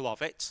critical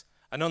of it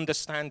and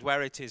understand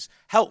where it is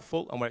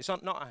helpful and where it's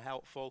not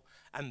helpful.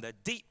 And the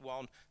deep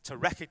one, to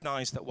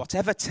recognize that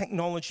whatever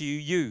technology you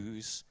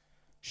use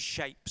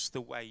shapes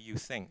the way you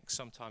think,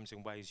 sometimes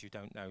in ways you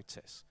don't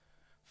notice.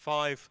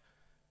 5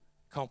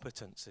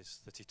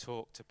 competencies that he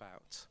talked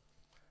about.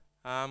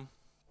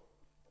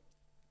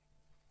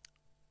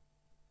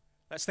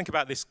 Let's think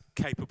about this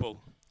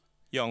capable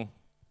young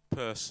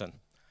person.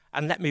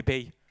 And let me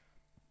be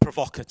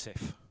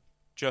provocative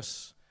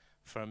just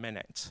for a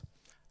minute.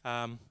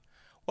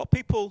 What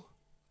people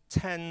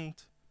tend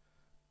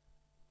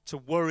to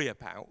worry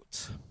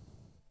about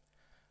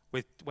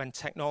when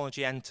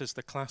technology enters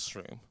the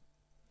classroom,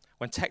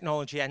 when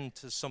technology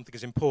enters something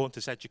as important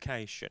as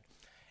education,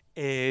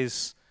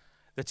 is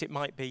that it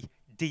might be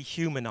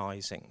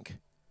dehumanizing,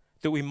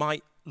 that we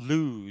might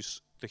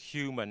lose the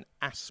human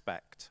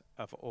aspect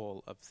of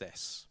all of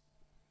this.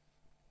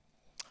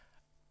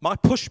 My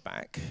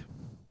pushback,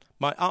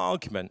 my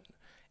argument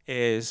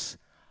is,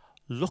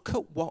 look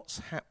at what's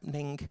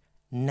happening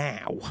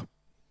now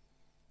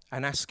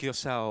and ask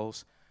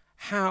yourselves,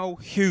 how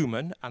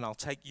human, and I'll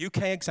take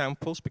UK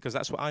examples because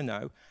that's what I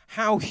know,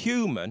 how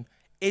human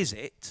is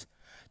it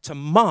to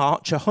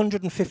march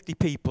 150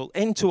 people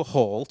into a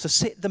hall, to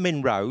sit them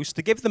in rows,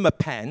 to give them a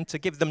pen, to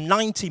give them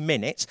 90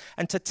 minutes,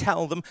 and to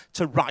tell them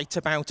to write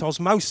about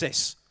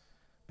osmosis,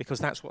 because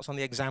that's what's on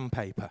the exam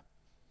paper.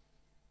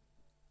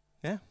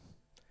 Yeah?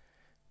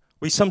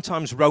 We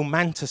sometimes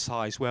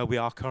romanticize where we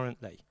are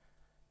currently.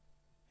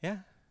 Yeah?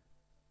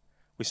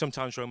 We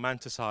sometimes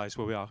romanticize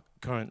where we are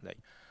currently.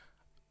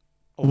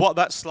 What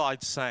that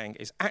slide's saying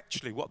is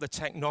actually what the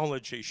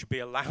technology should be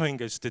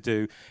allowing us to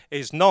do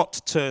is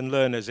not turn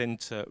learners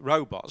into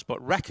robots,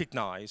 but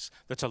recognize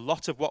that a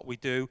lot of what we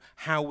do,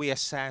 how we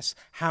assess,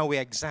 how we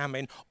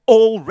examine,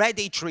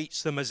 already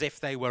treats them as if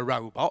they were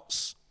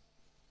robots.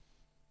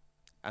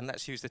 And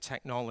let's use the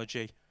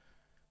technology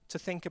to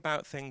think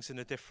about things in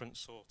a different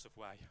sort of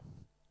way.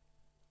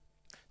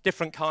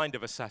 Different kind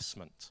of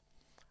assessment.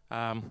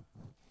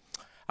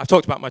 I've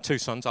talked about my 2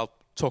 sons. I'll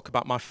talk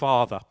about my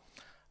father.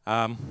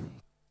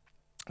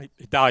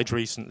 He died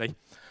recently.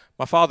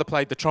 My father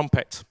played the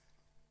trumpet.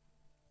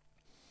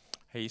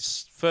 He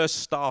first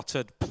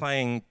started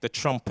playing the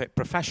trumpet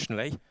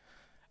professionally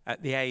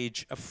at the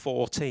age of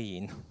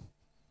 14.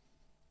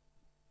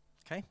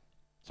 Okay?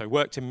 So he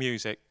worked in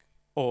music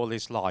all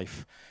his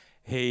life.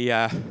 He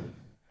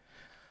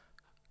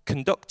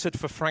conducted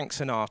for Frank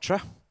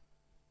Sinatra.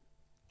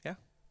 Yeah?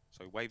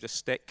 So he waved a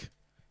stick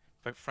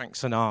for Frank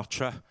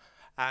Sinatra.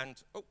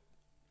 And,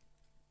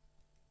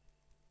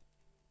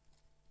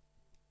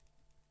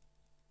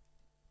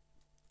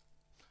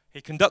 he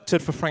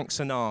conducted for Frank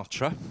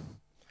Sinatra.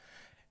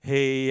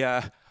 He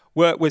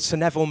worked with Sir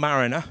Neville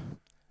Mariner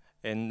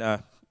in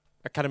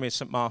Academy of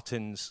St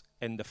Martin's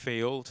in the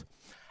Field,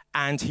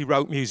 and he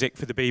wrote music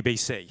for the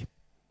BBC.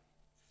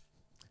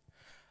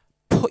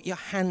 Put your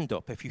hand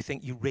up if you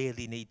think you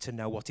really need to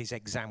know what his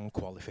exam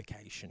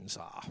qualifications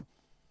are.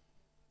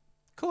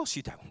 Of course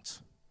you don't.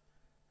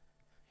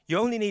 You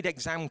only need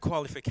exam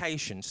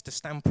qualifications to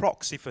stand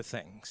proxy for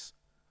things.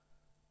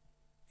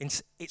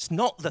 It's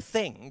not the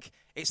thing,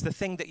 it's the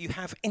thing that you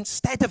have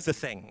instead of the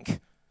thing.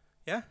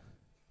 Yeah?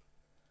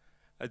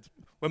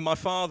 When my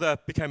father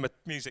became a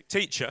music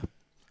teacher,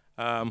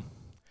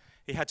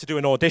 he had to do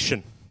an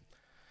audition.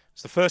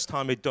 It's the first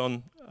time he'd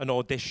done an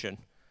audition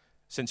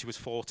since he was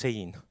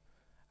 14.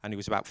 And he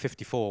was about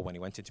 54 when he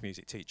went into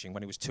music teaching,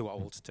 when he was too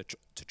old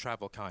to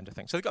travel, kind of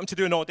thing. So they got him to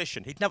do an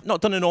audition. He'd not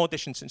done an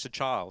audition since a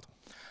child.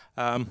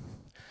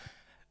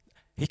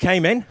 He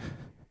came in.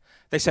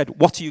 They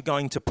said, "What are you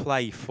going to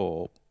play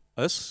for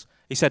us?"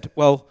 He said,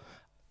 "Well,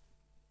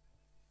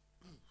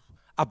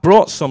 I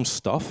brought some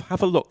stuff.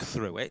 Have a look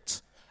through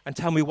it and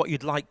tell me what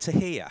you'd like to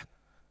hear."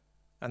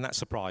 And that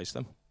surprised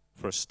them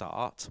for a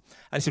start.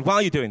 And he said,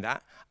 "While you're doing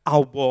that,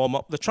 I'll warm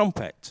up the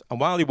trumpet." And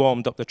while he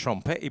warmed up the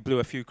trumpet, he blew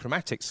a few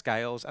chromatic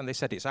scales, and they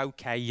said, "It's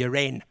okay, you're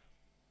in."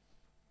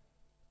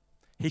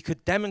 He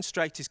could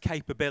demonstrate his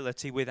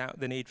capability without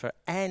the need for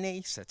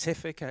any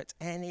certificate,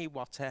 any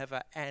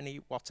whatever.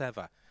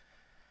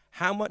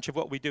 How much of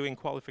what we do in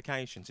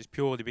qualifications is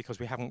purely because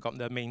we haven't got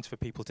the means for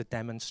people to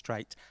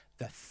demonstrate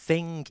the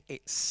thing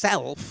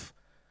itself,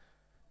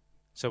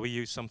 so we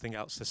use something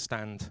else to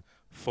stand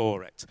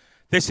for it?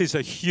 This is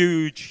a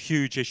huge,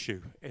 huge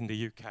issue in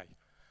the UK.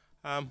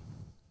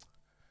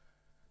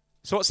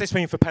 So what's this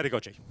mean for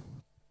pedagogy?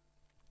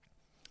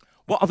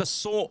 What are the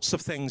sorts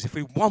of things, if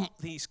we want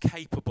these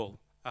capable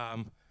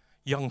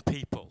young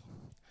people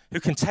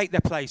who can take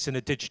their place in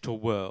a digital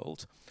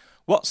world,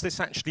 what's this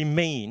actually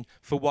mean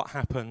for what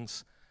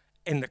happens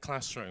in the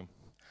classroom?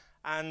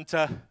 And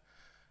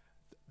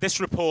this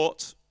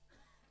report,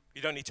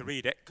 you don't need to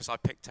read it because I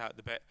picked out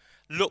the bit,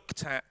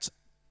 looked at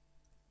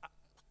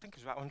think it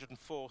was about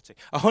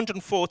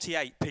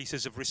 148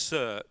 pieces of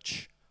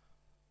research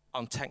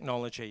on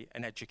technology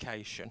and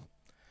education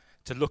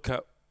to look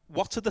at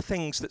what are the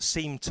things that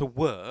seem to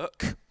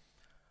work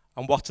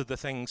and what are the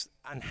things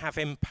and have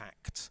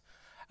impact.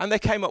 And they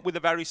came up with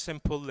a very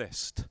simple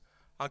list.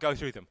 I'll go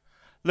through them.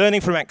 Learning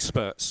from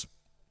experts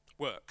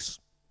works.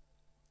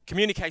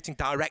 Communicating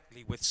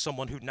directly with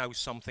someone who knows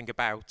something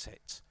about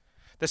it.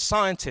 The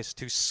scientist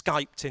who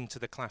Skyped into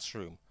the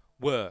classroom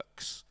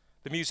works.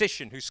 The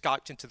musician who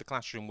Skyped into the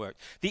classroom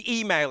works. The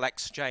email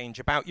exchange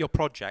about your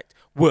project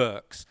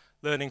works.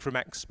 Learning from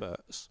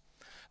experts.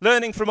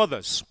 Learning from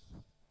others,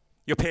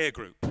 your peer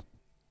group,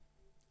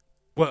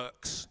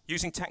 works.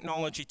 Using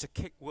technology to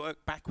kick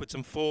work backwards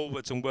and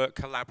forwards and work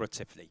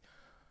collaboratively,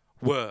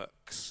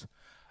 works.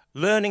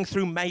 Learning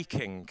through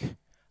making.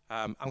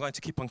 I'm going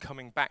to keep on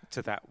coming back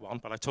to that one,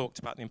 but I talked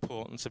about the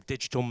importance of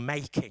digital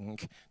making,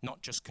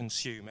 not just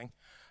consuming.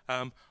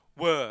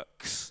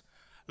 Works.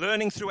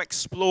 Learning through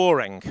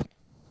exploring.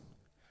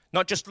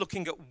 Not just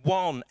looking at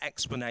one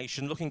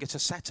explanation, looking at a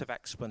set of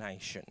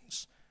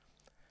explanations.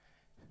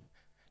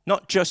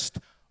 Not just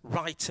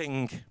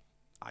writing,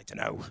 I don't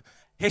know,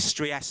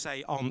 history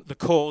essay on the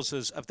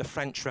causes of the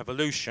French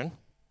Revolution,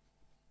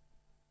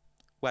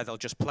 where they'll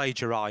just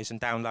plagiarize and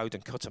download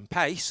and cut and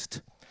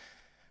paste.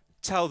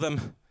 Tell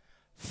them,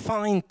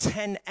 find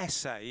 10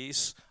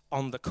 essays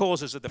on the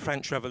causes of the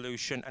French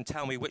Revolution and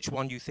tell me which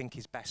one you think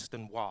is best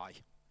and why.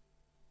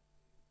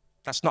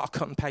 That's not a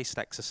cut and paste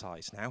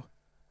exercise now.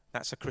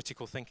 That's a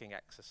critical thinking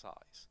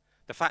exercise.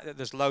 The fact that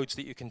there's loads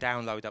that you can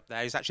download up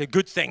there is actually a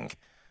good thing.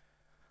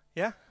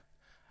 Yeah?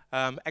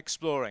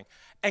 Exploring.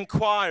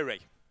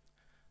 Inquiry.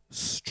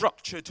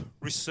 Structured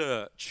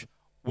research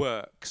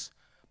works.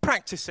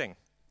 Practicing.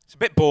 It's a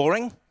bit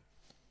boring,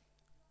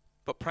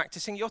 but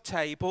practicing your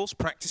tables,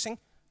 practicing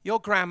your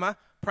grammar,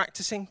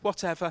 practicing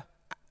whatever.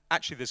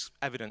 Actually, there's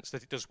evidence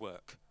that it does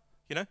work,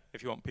 you know,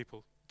 if you want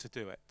people to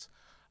do it.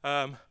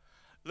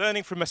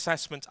 Learning from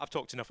assessment. I've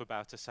talked enough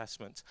about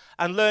assessment.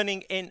 And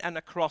learning in and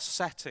across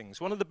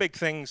settings. One of the big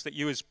things that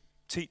you as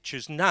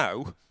teachers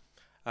know,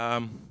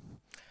 I'll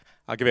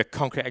give you a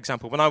concrete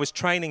example. When I was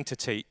training to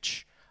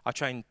teach, I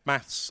trained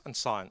maths and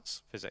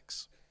science,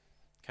 physics,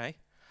 okay?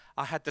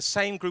 I had the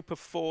same group of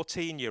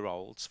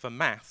 14-year-olds for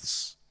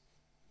maths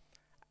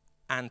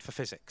and for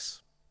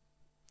physics.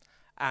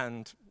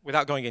 And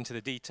without going into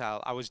the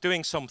detail, I was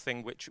doing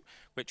something which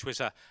was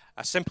a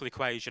simple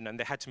equation, and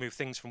they had to move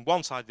things from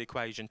one side of the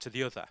equation to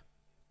the other.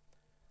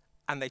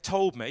 And they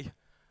told me,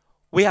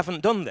 we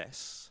haven't done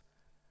this.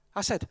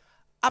 I said,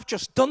 I've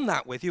just done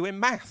that with you in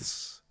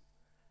maths.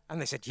 And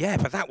they said, yeah,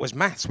 but that was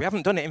maths. We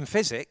haven't done it in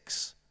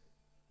physics.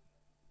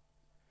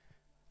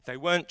 They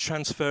weren't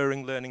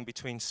transferring learning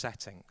between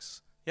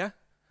settings, yeah?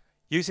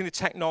 Using the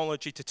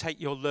technology to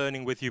take your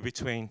learning with you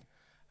between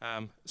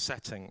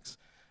settings.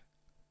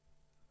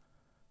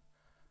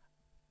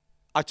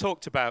 I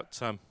talked about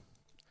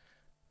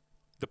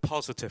the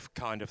positive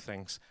kind of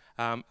things.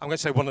 I'm going to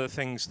say one of the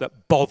things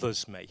that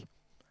bothers me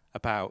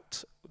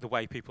about the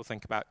way people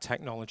think about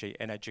technology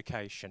in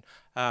education.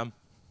 That's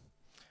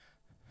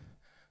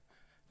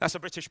a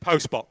British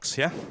post box,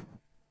 yeah?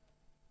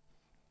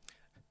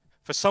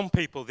 For some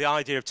people, the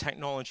idea of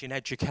technology in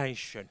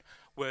education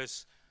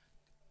was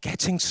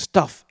getting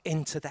stuff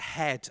into the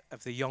head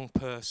of the young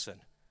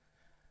person.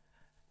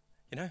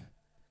 You know,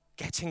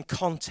 getting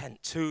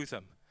content to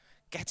them,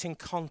 getting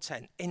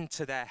content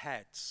into their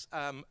heads.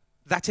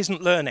 That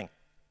isn't learning.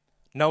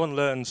 No one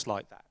learns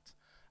like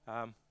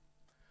that.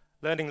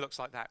 Learning looks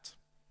like that.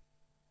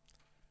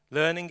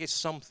 Learning is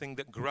something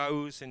that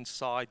grows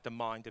inside the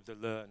mind of the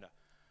learner.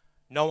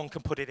 No one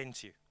can put it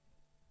into you.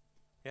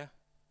 Yeah?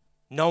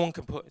 No one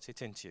can put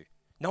it into you.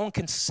 No one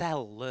can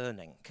sell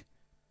learning.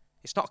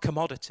 It's not a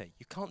commodity.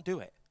 You can't do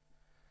it.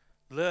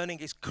 Learning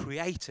is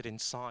created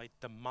inside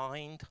the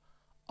mind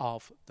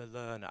of the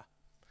learner.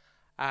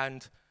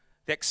 And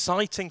the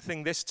exciting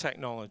thing this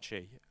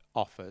technology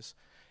offers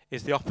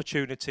is the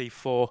opportunity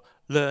for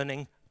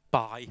learning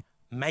by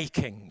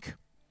making.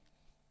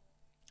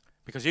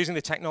 Because using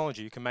the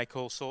technology, you can make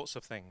all sorts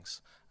of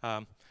things.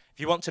 If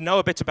you want to know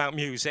a bit about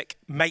music,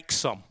 make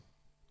some.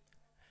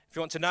 If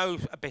you want to know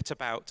a bit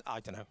about, I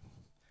don't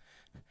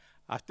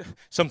know,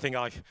 something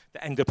that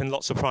end up in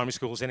lots of primary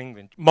schools in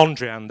England,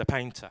 Mondrian, the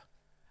painter.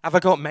 Have a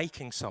go at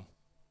making some?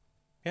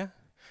 Yeah?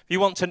 If you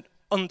want to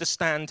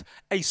understand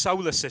a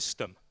solar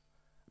system,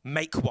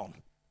 make one.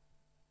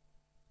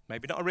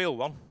 Maybe not a real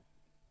one,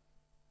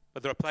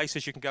 but there are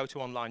places you can go to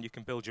online, you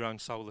can build your own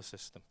solar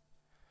system.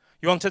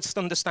 You want to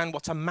understand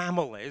what a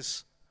mammal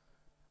is,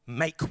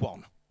 make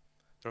one.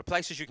 There are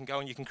places you can go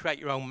and you can create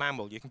your own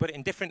mammal. You can put it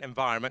in different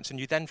environments and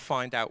you then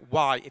find out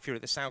why, if you're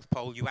at the South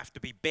Pole, you have to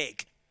be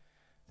big.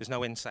 There's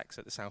no insects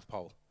at the South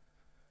Pole.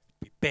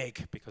 Be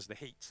big because of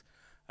the heat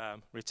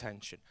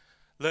retention.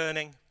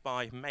 Learning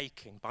by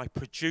making, by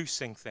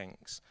producing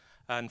things.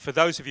 And for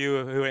those of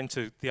you who are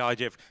into the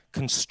idea of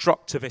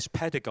constructivist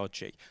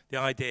pedagogy, the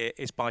idea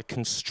is by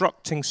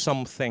constructing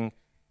something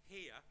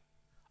here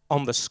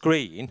on the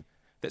screen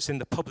that's in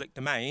the public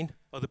domain,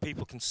 other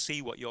people can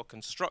see what you're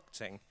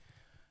constructing,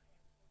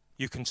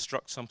 you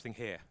construct something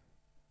here.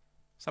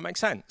 Does that make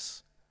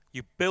sense?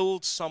 You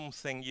build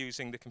something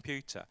using the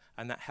computer,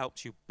 and that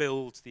helps you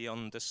build the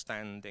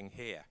understanding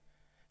here.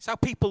 It's how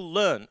people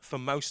learn for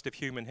most of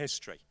human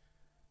history,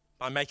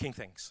 by making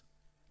things,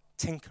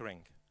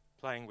 tinkering,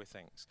 playing with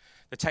things.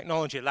 The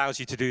technology allows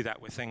you to do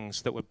that with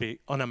things that would be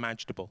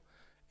unimaginable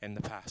in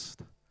the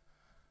past.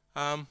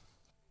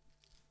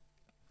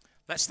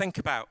 Let's think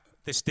about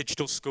this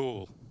digital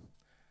school.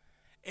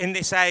 In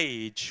this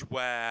age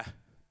where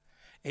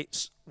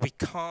we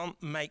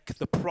can't make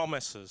the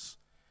promises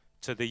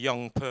to the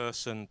young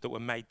person that were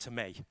made to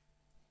me.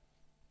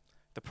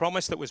 The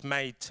promise that was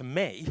made to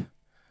me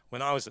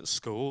when I was at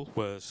school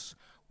was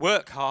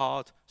work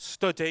hard,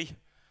 study,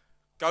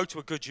 go to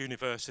a good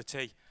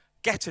university,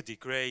 get a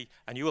degree,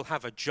 and you will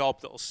have a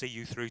job that will see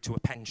you through to a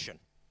pension.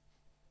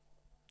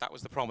 That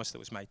was the promise that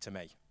was made to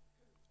me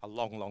a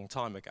long, long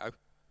time ago.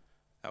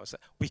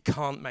 We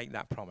can't make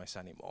that promise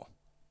anymore.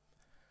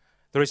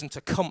 There isn't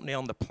a company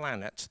on the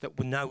planet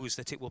that knows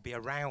that it will be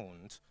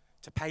around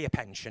to pay a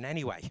pension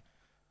anyway.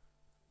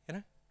 You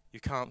know,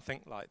 you can't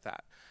think like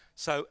that.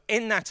 So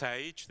in that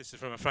age, this is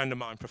from a friend of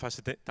mine,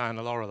 Professor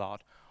Diana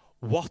Laurillard,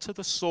 what are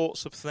the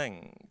sorts of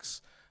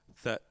things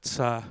that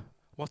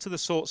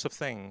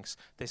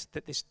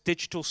this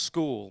digital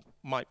school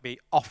might be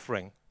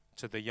offering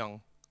to the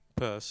young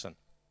person?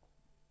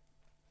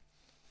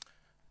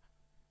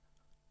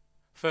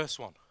 First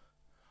one,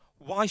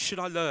 why should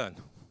I learn?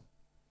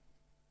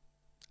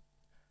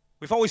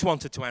 We've always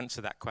wanted to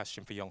answer that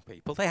question for young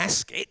people. They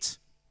ask it.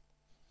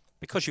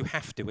 Because you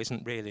have to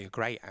isn't really a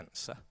great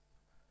answer.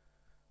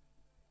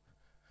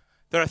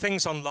 There are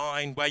things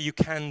online where you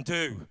can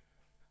do,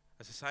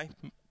 as I say,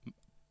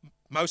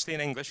 mostly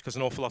in English, because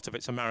an awful lot of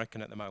it's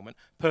American at the moment,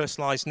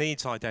 personalised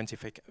needs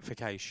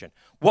identification.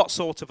 What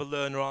sort of a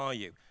learner are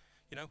you?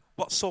 You know,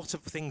 what sort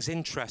of things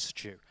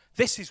interest you?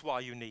 This is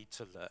why you need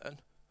to learn.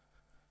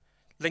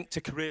 Linked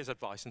to careers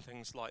advice and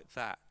things like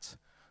that.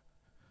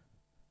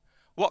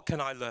 What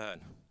can I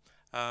learn?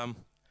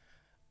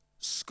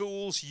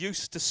 Schools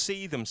used to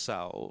see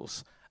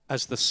themselves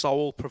as the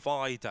sole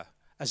provider,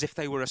 as if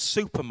they were a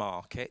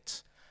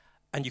supermarket,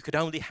 and you could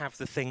only have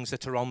the things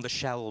that are on the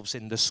shelves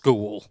in the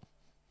school.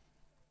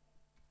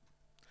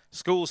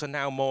 Schools are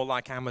now more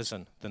like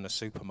Amazon than a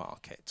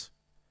supermarket.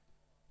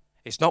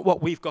 It's not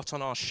what we've got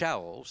on our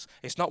shelves.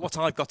 It's not what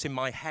I've got in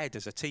my head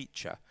as a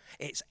teacher.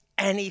 It's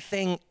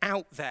anything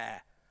out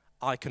there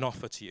I can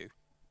offer to you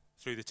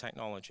through the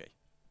technology.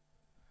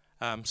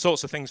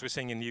 Sorts of things we're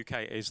seeing in the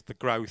UK is the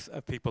growth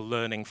of people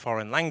learning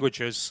foreign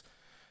languages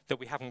that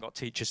we haven't got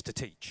teachers to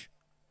teach,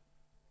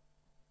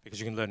 because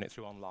you can learn it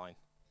through online.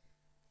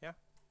 Yeah?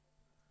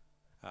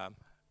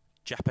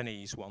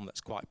 Japanese one that's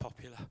quite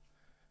popular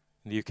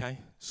in the UK,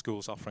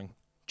 schools offering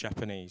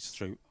Japanese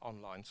through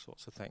online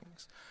sorts of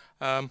things.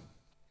 How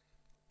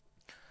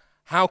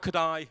could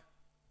I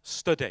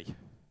study?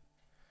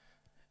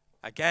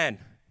 Again,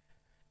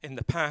 in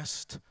the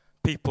past,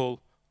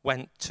 people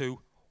went to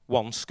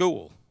one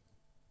school.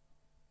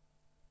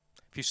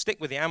 If you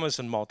stick with the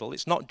Amazon model,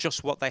 it's not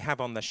just what they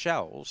have on the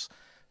shelves,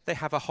 they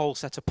have a whole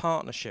set of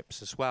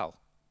partnerships as well.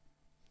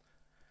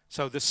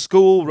 So the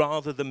school,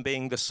 rather than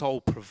being the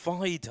sole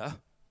provider,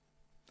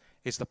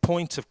 is the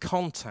point of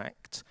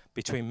contact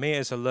between me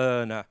as a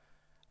learner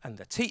and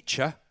the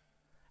teacher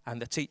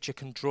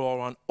can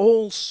draw on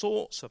all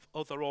sorts of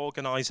other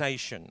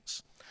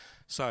organisations.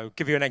 So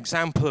give you an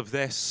example of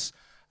this,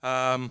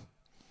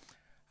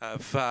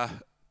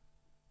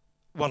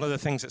 one of the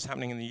things that's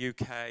happening in the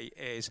UK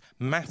is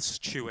maths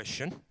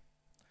tuition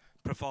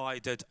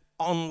provided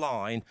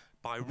online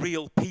by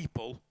real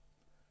people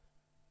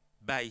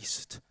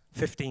based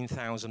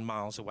 15,000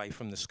 miles away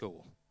from the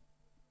school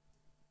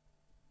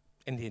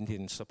in the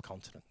Indian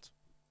subcontinent.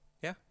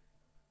 Yeah?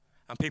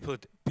 And people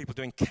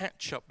doing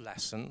catch-up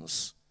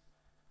lessons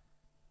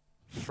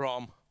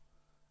from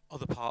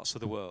other parts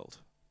of the world.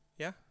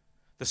 Yeah?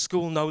 The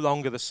school no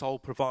longer the sole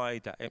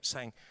provider. It's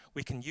saying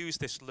we can use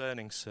this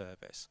learning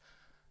service.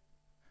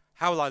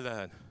 How will I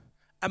learn?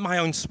 At my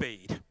own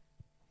speed,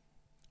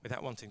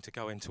 without wanting to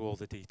go into all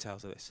the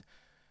details of this.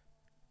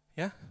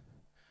 Yeah?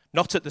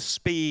 Not at the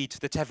speed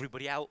that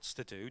everybody else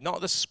to do,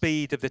 not the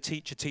speed of the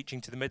teacher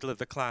teaching to the middle of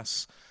the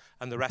class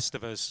and the rest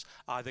of us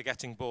either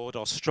getting bored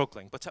or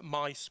struggling, but at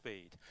my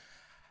speed.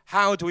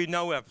 How do we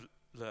know I've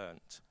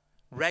learned?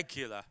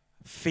 Regular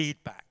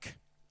feedback.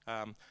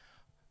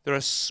 There are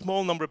a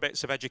small number of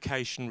bits of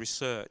education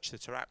research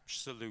that are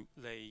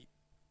absolutely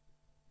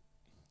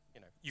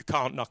you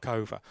can't knock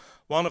over.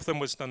 One of them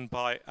was done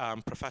by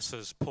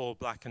Professors Paul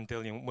Black and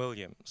Dillian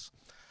Williams.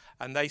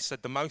 And they said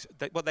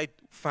what they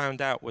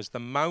found out was the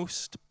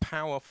most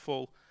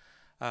powerful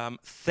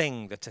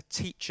thing that a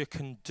teacher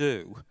can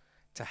do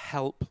to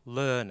help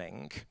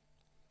learning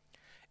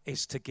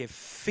is to give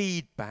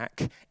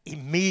feedback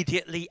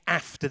immediately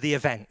after the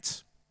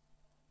event.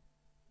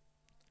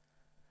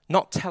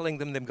 Not telling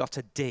them they've got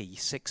a D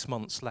 6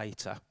 months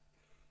later.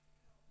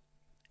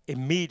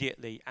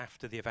 Immediately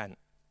after the event.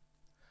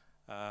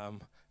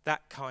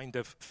 That kind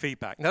of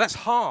feedback. Now that's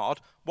hard,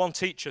 one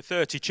teacher,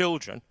 30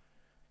 children.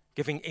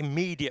 Giving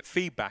immediate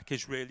feedback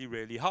is really,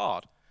 really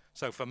hard.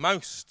 So for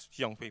most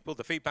young people,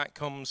 the feedback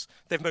comes,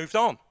 they've moved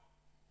on.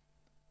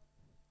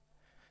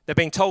 They're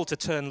being told to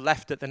turn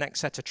left at the next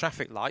set of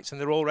traffic lights and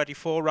they're already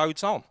 4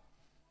 roads on.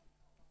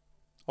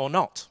 Or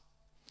not.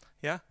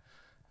 Yeah?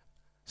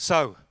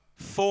 So,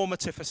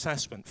 formative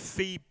assessment,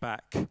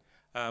 feedback.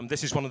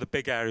 This is one of the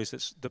big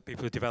areas that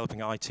people are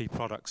developing IT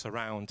products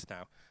around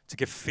now, to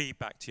give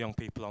feedback to young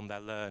people on their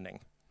learning.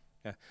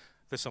 Yeah?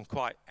 There's some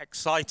quite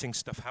exciting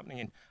stuff happening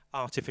in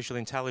artificial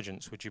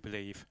intelligence, would you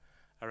believe,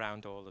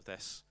 around all of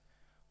this,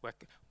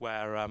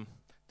 where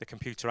the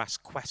computer asks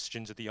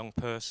questions of the young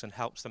person,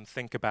 helps them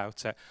think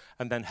about it,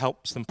 and then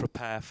helps them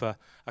prepare for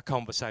a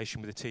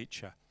conversation with a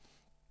teacher.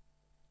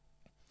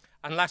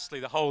 And lastly,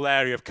 the whole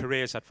area of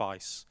careers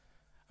advice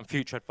and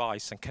future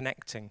advice and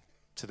connecting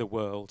to the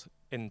world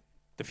in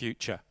the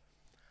future.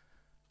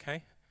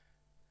 Okay?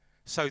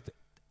 So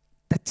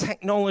the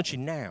technology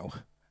now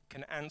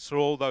can answer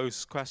all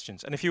those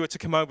questions. And if you were to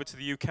come over to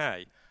the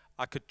UK,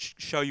 I could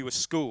show you a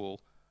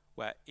school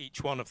where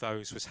each one of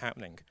those was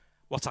happening.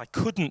 What I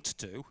couldn't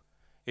do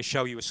is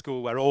show you a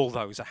school where all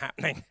those are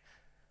happening.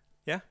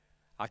 Yeah?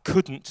 I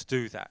couldn't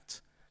do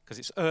that because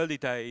it's early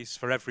days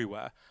for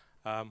everywhere.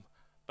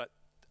 But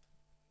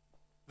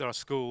there are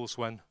schools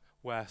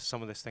where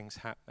some of this thing's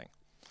happening.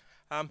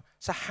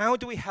 So how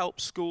do we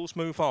help schools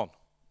move on?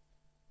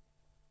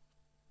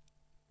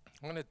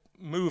 I'm going to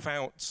move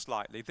out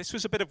slightly. This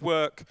was a bit of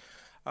work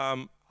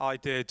I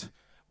did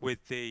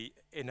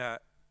in a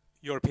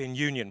European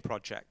Union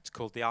project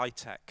called the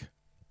iTech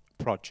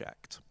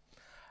project.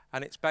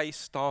 And it's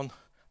based on,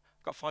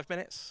 got 5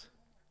 minutes?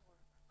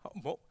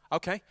 Oh,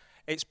 okay.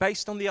 It's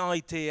based on the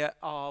idea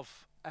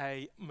of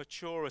a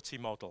maturity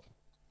model.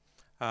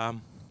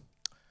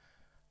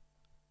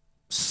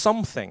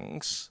 Some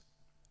things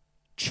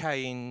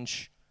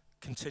change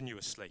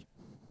continuously.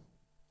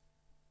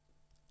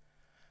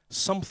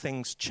 Some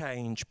things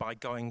change by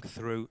going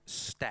through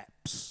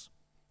steps.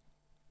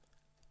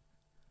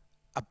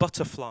 A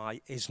butterfly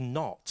is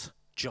not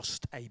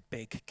just a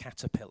big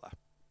caterpillar.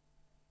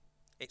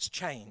 It's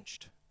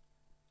changed.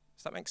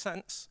 Does that make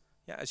sense?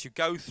 Yeah, as you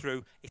go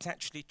through, it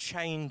actually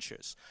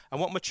changes. And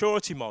what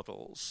maturity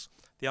models,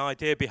 the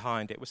idea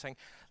behind it was saying,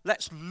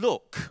 let's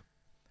look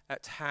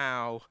at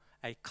how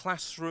a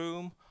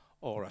classroom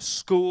or a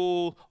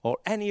school or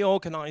any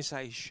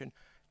organization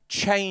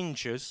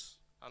changes,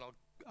 and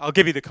I'll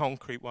give you the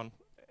concrete one,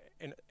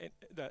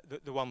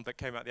 the one that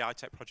came out of the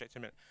iTech project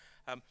in a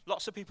minute.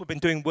 Lots of people have been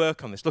doing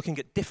work on this, looking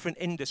at different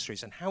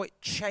industries and how it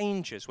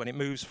changes when it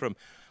moves from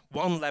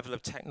one level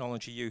of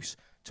technology use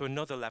to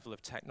another level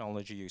of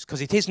technology use.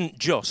 Because it isn't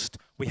just,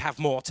 we have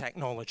more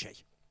technology.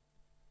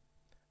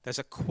 There's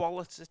a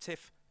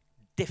qualitative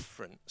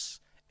difference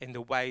in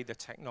the way the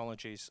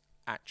technologies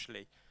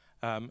actually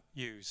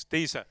used.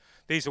 These are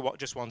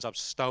just ones I've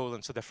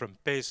stolen, so they're from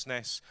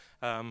business.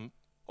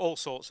 All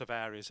sorts of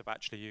areas have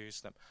actually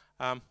used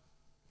them.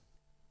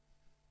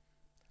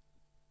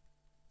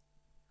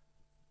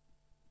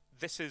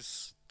 This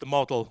is the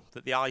model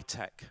that the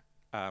iTech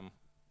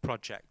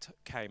project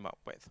came up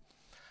with.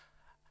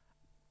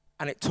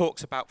 And it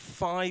talks about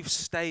 5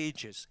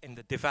 stages in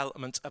the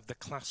development of the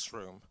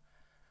classroom.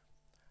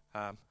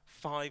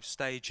 5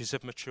 stages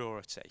of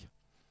maturity.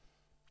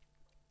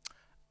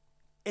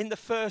 In the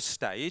first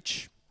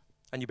stage,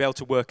 and you'll be able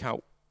to work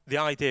out, the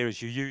idea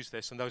is you use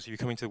this, and those of you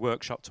coming to the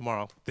workshop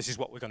tomorrow, this is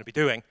what we're going to be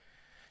doing,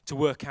 to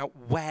work out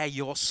where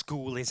your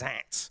school is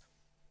at,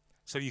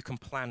 so you can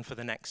plan for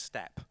the next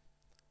step.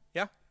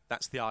 Yeah?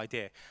 That's the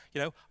idea.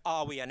 You know,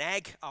 are we an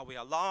egg? Are we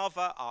a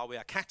larva? Are we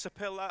a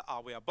caterpillar?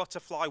 Are we a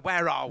butterfly?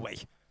 Where are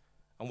we?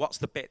 And what's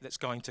the bit that's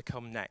going to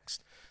come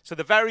next? So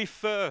the very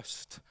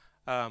first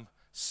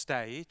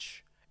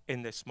stage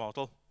in this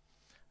model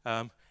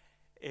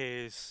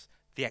is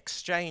the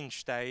exchange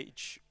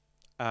stage,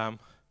 and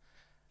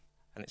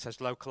it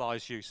says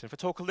localized use. And if I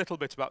talk a little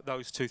bit about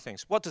those two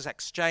things, what does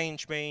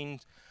exchange mean?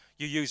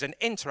 You use an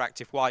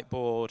interactive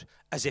whiteboard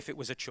as if it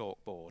was a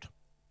chalkboard.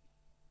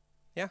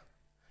 Yeah?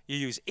 You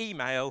use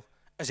email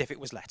as if it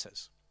was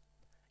letters.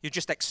 You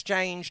just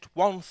exchanged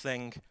one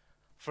thing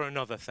for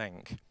another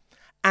thing.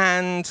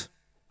 And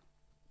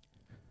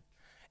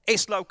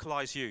it's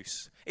localized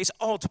use. It's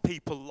odd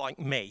people like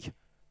me,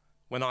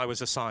 when I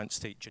was a science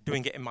teacher,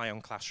 doing it in my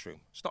own classroom.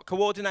 It's not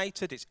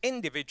coordinated, it's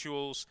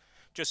individuals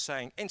just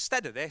saying,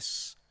 instead of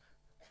this,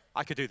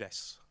 I could do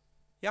this.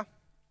 Yeah?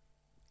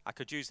 I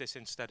could use this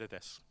instead of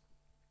this.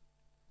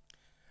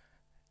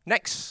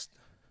 Next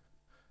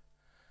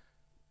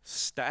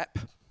step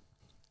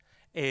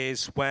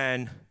is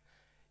when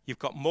you've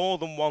got more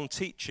than one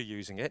teacher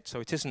using it, so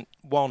it isn't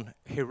one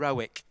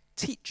heroic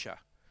teacher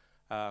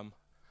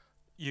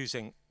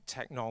using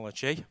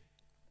technology.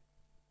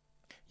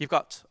 You've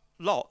got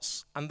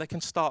lots, and they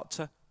can start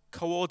to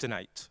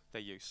coordinate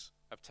their use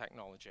of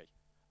technology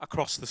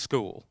across the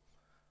school.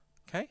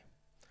 Okay?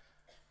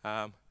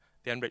 The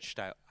enriched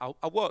style.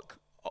 I'll work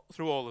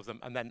through all of them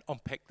and then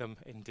unpick them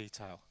in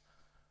detail.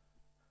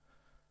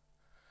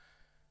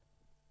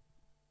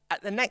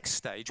 At the next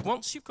stage,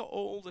 once you've got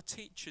all the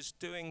teachers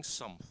doing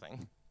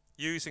something,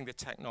 using the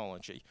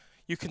technology,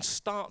 you can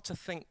start to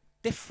think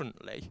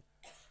differently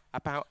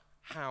about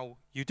how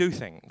you do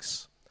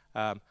things.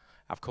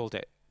 I've called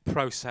it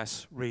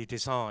process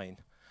redesign.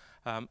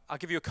 I'll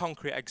give you a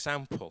concrete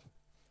example.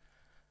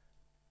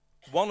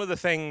 One of the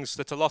things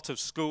that a lot of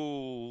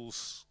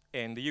schools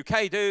in the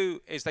UK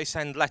do is they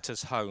send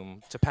letters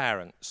home to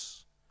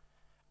parents.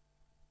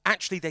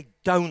 Actually, they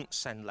don't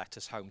send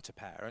letters home to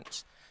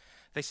parents.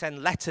 They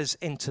send letters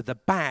into the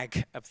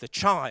bag of the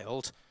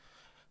child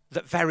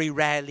that very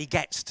rarely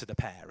gets to the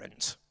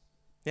parent.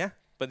 Yeah?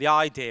 But the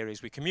idea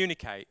is we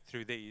communicate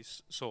through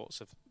these sorts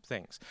of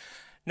things.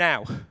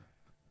 Now,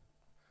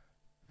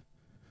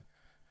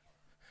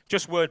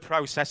 just word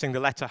processing the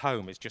letter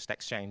home is just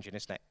exchanging,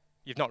 isn't it?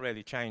 You've not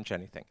really changed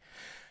anything.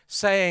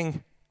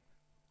 Saying,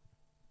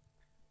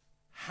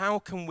 how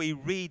can we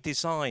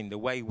redesign the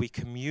way we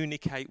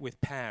communicate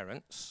with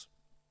parents?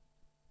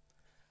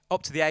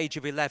 Up to the age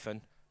of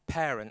 11,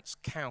 parents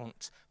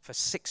count for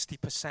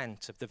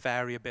 60% of the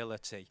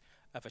variability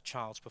of a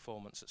child's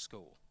performance at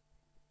school.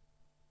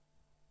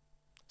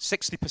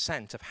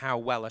 60% of how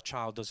well a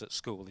child does at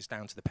school is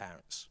down to the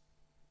parents.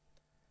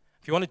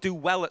 If you want to do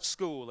well at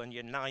school and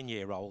you're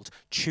 9-year-old,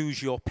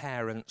 choose your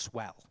parents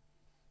well.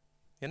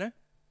 You know?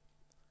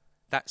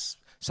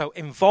 So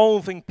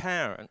involving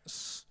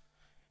parents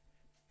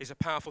is a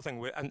powerful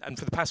thing. And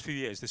for the past few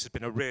years, this has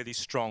been a really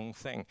strong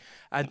thing.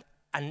 And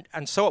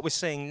so what we're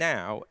seeing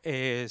now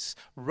is,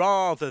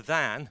 rather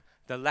than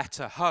the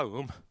letter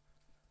home,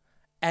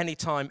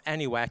 anytime,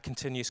 anywhere,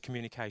 continuous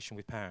communication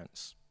with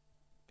parents.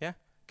 Yeah?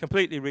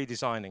 Completely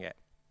redesigning it.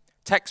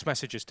 Text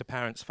messages to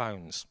parents'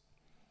 phones.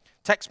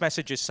 Text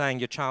messages saying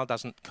your child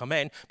hasn't come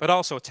in, but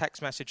also a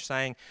text message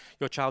saying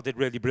your child did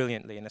really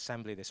brilliantly in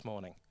assembly this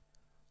morning,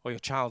 or your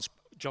child's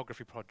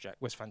geography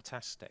project was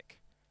fantastic.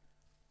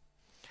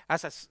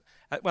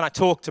 When I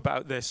talked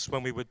about this,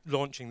 when we were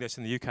launching this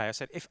in the UK, I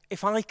said,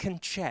 if I can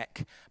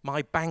check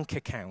my bank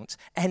account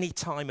any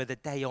time of the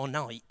day or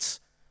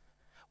night,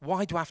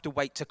 why do I have to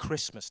wait to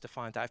Christmas to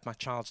find out if my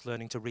child's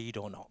learning to read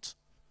or not?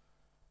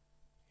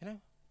 You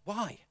know,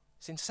 why?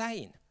 It's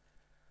insane,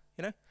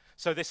 you know?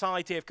 So this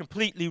idea of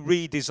completely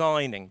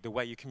redesigning the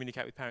way you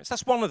communicate with parents,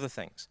 that's one of the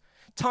things.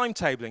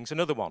 Timetabling's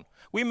another one.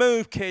 We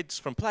move kids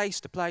from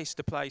place to place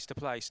to place to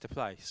place to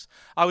place.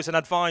 I was an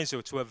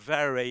advisor to a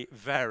very,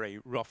 very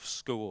rough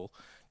school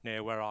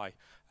near where I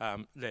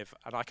live,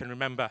 and I can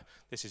remember,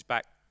 this is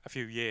back a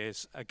few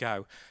years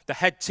ago, the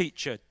head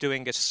teacher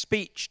doing a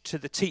speech to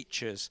the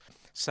teachers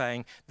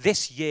saying,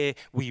 this year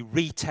we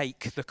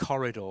retake the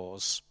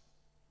corridors.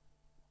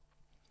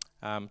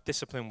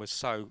 Discipline was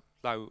so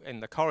low in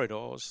the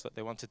corridors that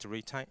they wanted to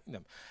retake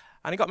them.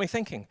 And it got me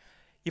thinking,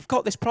 you've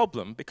got this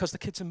problem because the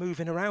kids are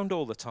moving around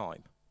all the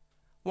time.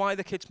 Why are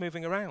the kids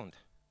moving around?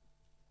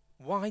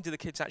 Why do the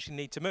kids actually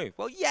need to move?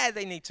 Well, yeah,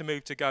 they need to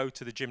move to go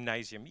to the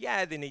gymnasium.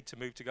 Yeah, they need to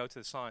move to go to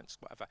the science,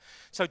 whatever.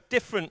 So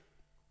different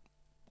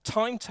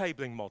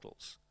timetabling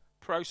models,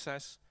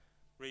 process,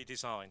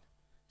 redesign.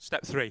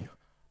 Step 3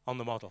 on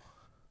the model.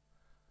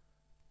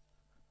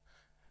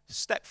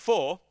 Step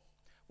 4,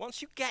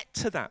 once you get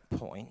to that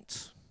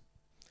point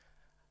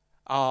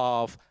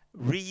of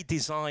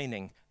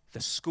redesigning the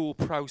school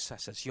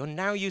processes, you're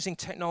now using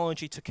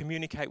technology to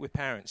communicate with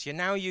parents. You're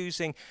now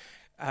using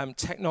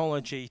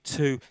technology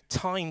to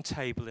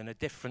timetable in a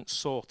different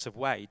sort of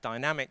way.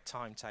 Dynamic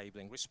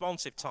timetabling,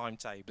 responsive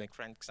timetabling,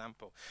 for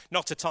example.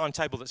 Not a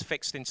timetable that's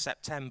fixed in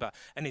September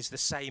and is the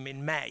same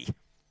in May.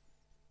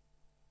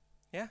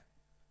 Yeah?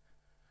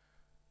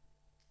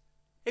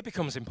 It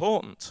becomes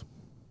important.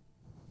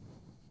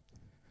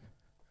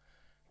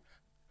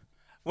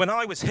 When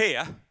I was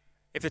here,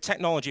 if the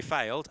technology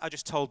failed, I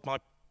just told my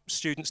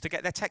students to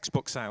get their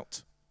textbooks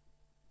out.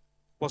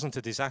 Wasn't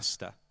a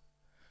disaster.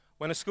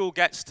 When a school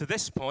gets to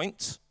this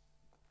point,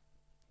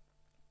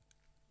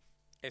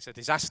 it's a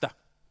disaster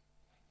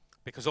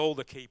because all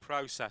the key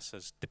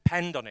processes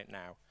depend on it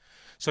now.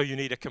 So you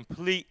need a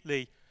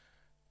completely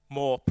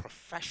more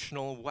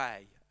professional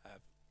way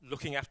of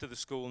looking after the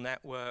school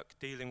network,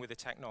 dealing with the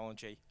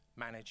technology,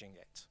 managing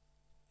it.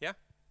 Yeah?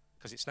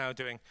 Because it's now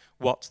doing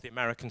what the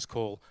Americans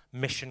call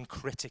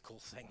mission-critical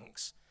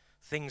things.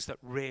 Things that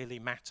really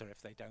matter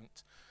if they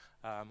don't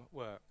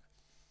work.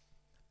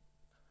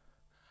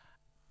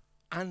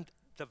 And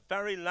the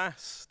very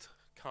last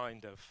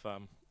kind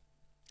of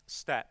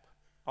step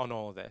on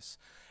all this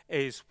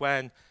is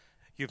when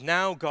you've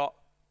now got,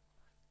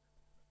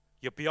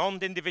 you're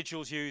beyond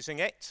individuals using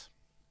it.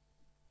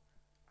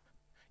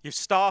 You've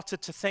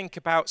started to think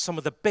about some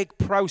of the big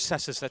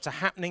processes that are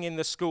happening in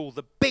the school,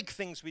 the big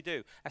things we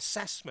do,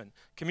 assessment,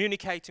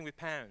 communicating with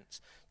parents,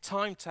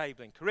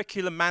 timetabling,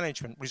 curriculum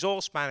management,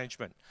 resource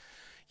management.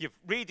 You've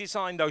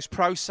redesigned those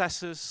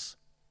processes.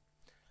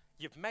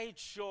 You've made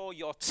sure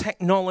your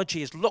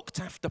technology is looked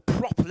after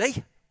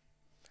properly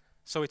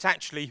so it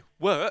actually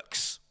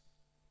works.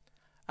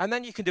 And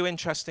then you can do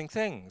interesting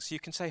things. You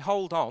can say,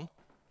 hold on.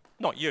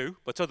 Not you,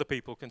 but other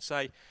people can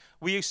say,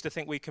 we used to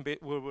think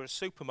we're a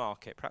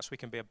supermarket. Perhaps we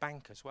can be a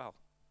bank as well.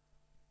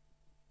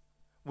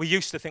 We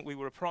used to think we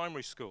were a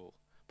primary school.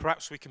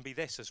 Perhaps we can be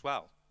this as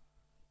well.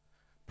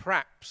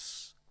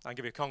 Perhaps, I'll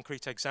give you a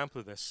concrete example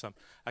of this.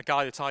 A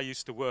guy that I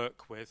used to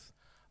work with,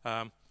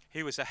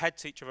 he was a head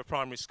teacher of a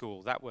primary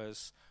school. That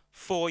was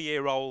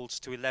 4-year-olds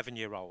to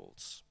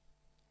 11-year-olds.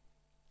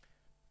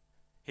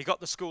 He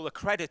got the school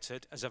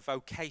accredited as a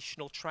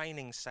vocational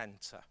training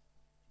centre.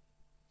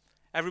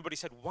 Everybody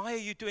said, why are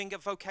you doing a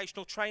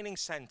vocational training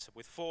centre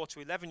with 4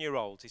 to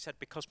 11-year-olds? He said,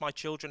 because my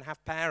children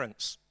have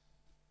parents.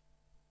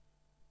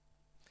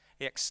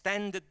 He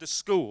extended the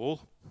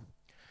school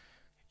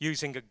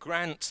using a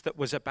grant that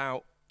was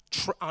about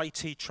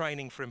IT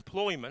training for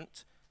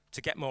employment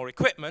to get more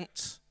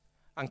equipment,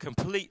 and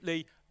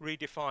completely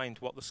redefined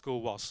what the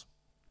school was.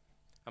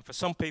 And for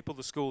some people,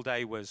 the school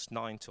day was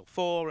 9 till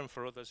 4, and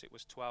for others, it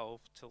was 12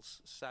 till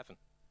 7.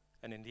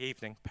 And in the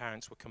evening,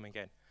 parents were coming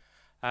in.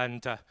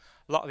 And a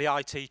lot of the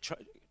IT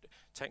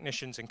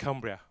technicians in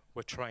Cumbria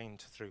were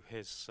trained through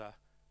his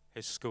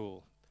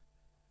school.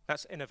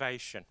 That's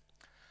innovation.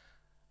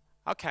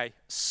 Okay,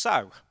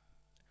 so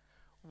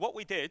what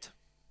we did,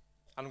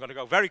 and I'm going to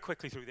go very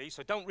quickly through these,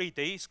 so don't read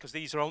these, because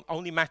these are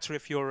only matter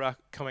if you're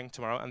coming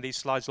tomorrow, and these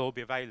slides will all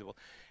be available,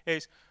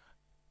 is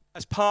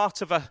as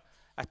part of a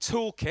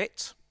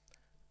toolkit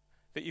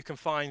that you can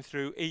find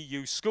through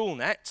EU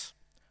SchoolNet,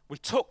 we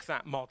took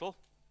that model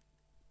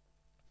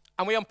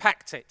and we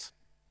unpacked it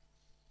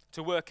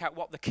to work out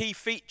what the key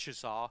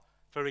features are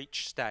for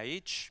each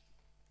stage.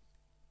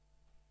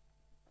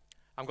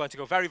 I'm going to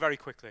go very, very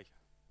quickly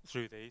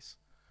through these.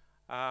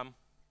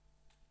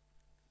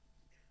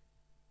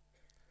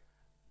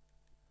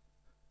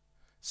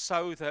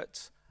 So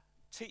that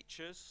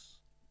teachers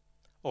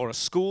or a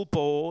school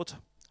board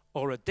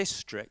or a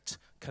district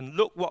can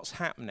look what's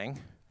happening,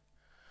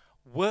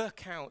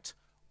 work out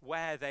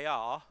where they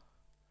are,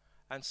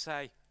 and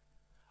say,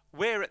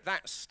 we're at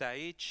that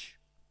stage,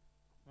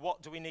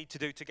 what do we need to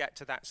do to get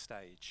to that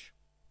stage?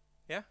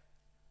 Yeah?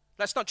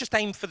 Let's not just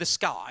aim for the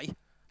sky.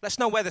 Let's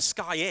know where the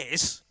sky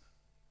is,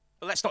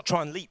 but let's not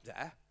try and leap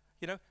there.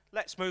 You know,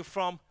 let's move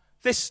from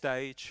this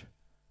stage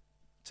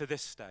to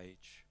this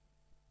stage.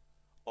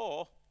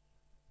 Or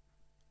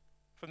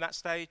from that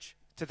stage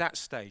to that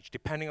stage,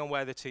 depending on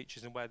where the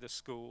teachers and where the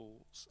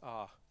schools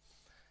are.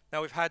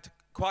 Now, we've had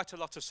quite a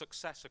lot of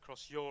success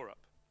across Europe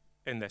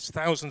in this.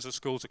 Thousands of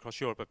schools across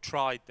Europe have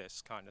tried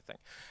this kind of thing.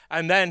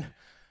 And then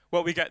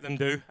what we get them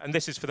do, and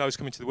this is for those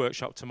coming to the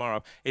workshop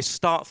tomorrow, is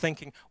start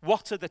thinking,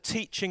 what are the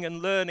teaching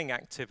and learning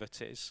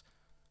activities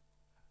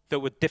that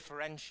would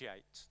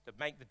differentiate, that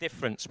make the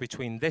difference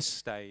between this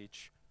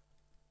stage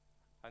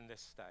and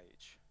this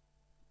stage?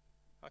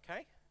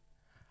 Okay?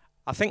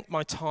 I think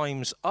my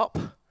time's up.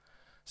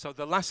 So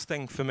the last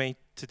thing for me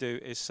to do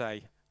is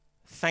say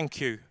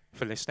thank you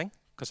for listening,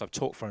 because I've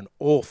talked for an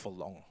awful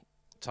long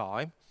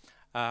time.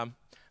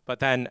 But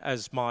then,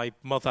 as my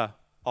mother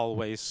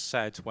always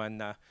said,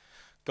 when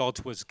God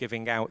was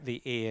giving out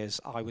the ears,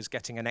 I was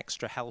getting an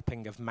extra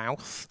helping of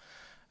mouth.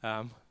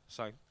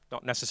 So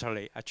not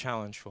necessarily a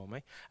challenge for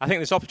me. I think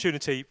there's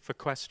opportunity for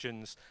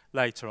questions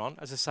later on.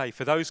 As I say,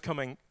 for those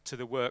coming to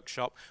the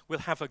workshop, we'll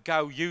have a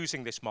go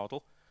using this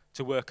model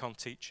to work on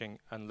teaching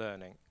and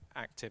learning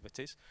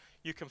activities.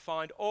 You can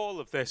find all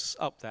of this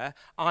up there.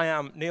 I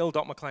am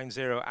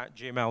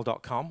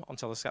neil.mclean0@gmail.com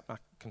until I set my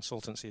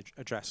consultancy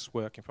address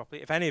working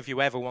properly. If any of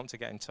you ever want to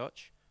get in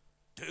touch,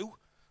 do.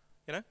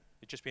 You know,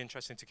 it'd just be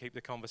interesting to keep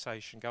the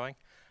conversation going.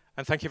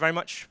 And thank you very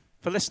much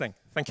for listening.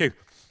 Thank you.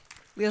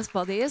 Liels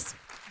paldies.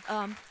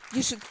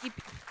 You should keep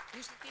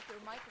your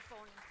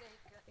microphone and take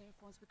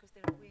earphones because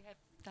we have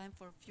time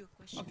for a few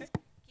questions. Okay.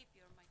 Keep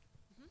your mic.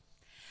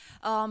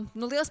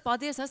 Liels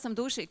paldies, esam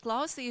dušīgi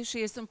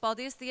klausījušies, un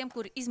paldies tiem,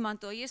 kuri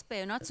izmanto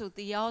iespēju un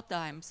atsūtīja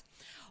jautājumus.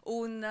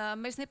 Un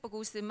mēs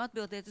nepagūsim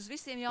atbildēt uz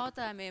visiem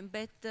jautājumiem,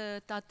 bet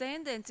tā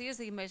tendence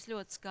iezīmēs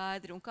ļoti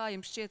skaidri. Un kā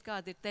jums šķiet,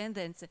 kāda ir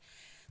tendence?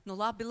 Nu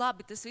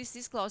labi, tas viss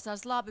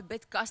izklausās labi,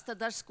 bet kas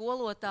tad ar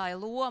skolotāju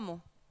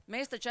lomu?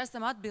 Mēs taču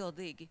esam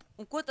atbildīgi.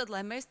 Un ko tad,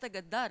 lai mēs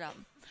tagad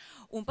darām?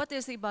 Un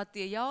patiesībā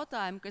tie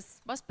jautājumi,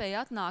 kas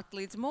paspēja atnākt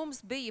līdz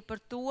mums, bija par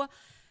to,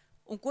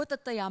 un ko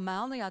tad tajā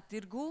melnajā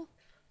tirgū?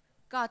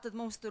 Kā tad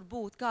mums tur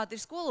būt? Kāda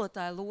ir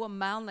skolotāja loma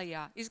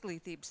melnajā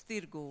izglītības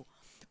tirgū?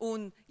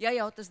 Un ja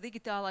jau tas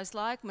digitālais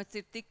laikmets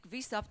ir tik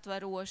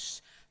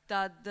visaptverošs,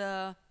 tad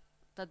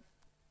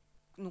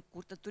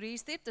kur tad tur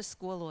īsti ir tas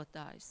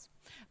skolotājs?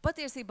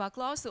 Patiesībā,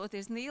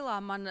 klausoties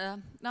Nīlā, man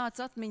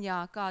nāca atmiņā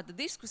kāda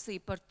diskusija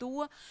par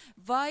to,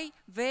 vai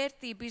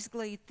vērtību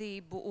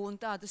izglītību un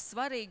tādas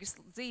svarīgas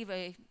dzīvē,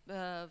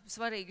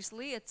 svarīgas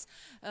lietas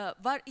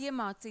var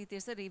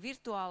iemācīties arī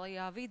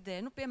virtuālajā vidē,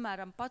 nu,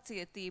 piemēram,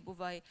 pacietību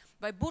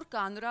vai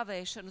burkānu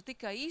ravēšanu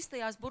tikai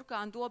īstajās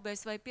burkānu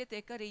dobēs, vai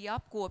pietiek arī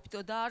apkopi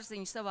to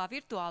dārziņu savā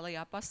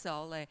virtuālajā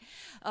pasaulē.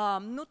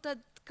 Nu,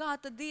 tad kā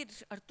tad ir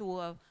ar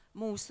to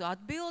mūsu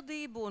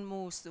atbildību un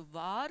mūsu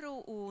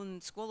varu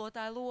un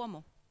skolotāju lomu?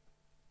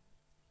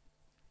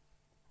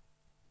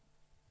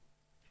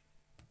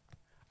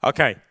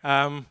 Okay,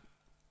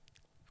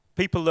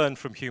 people learn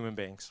from human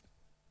beings,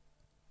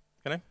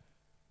 you know,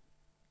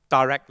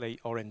 directly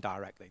or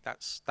indirectly.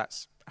 That's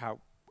how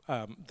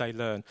they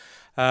learn.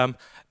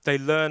 They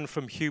learn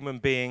from human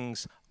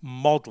beings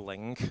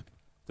modelling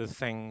the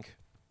thing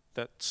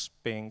that's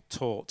being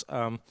taught.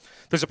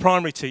 There's a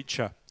primary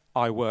teacher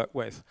I work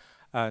with,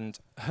 and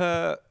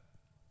her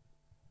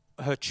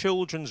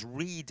children's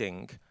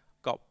reading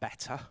got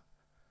better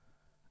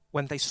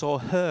when they saw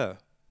her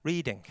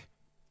reading.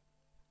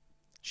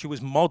 She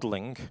was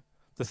modelling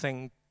the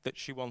thing that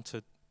she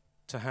wanted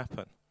to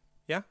happen.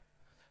 Yeah?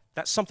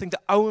 That's something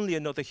that only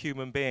another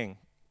human being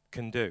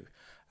can do.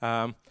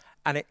 And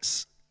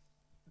that's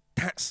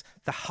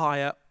the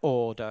higher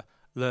order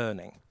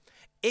learning.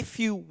 If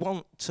you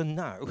want to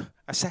know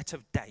a set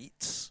of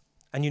dates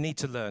and you need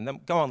to learn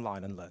them, go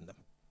online and learn them.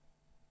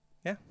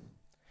 Yeah?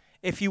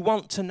 If you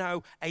want to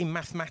know a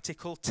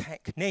mathematical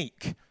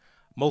technique,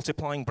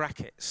 multiplying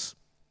brackets,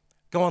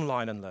 go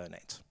online and learn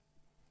it.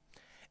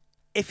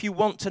 If you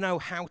want to know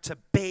how to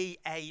be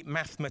a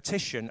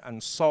mathematician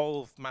and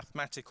solve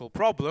mathematical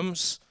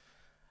problems,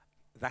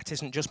 that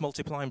isn't just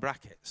multiplying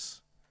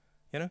brackets.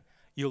 You know,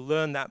 you'll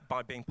learn that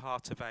by being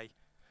part of a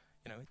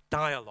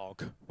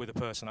dialogue with a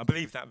person. I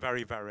believe that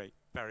very, very,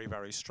 very,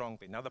 very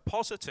strongly. Now, the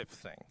positive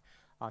thing,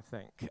 I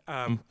think,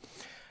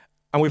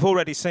 and we've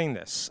already seen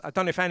this. I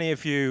don't know if any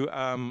of you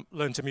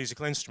learned a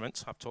musical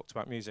instrument. I've talked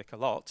about music a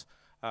lot.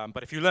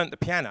 But if you learnt the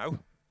piano,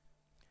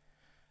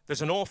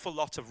 there's an awful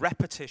lot of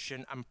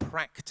repetition and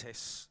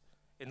practice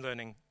in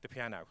learning the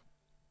piano.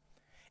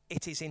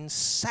 It is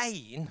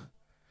insane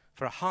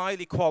for a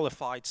highly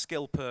qualified,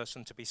 skilled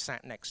person to be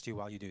sat next to you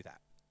while you do that.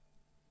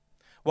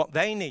 What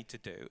they need to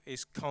do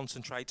is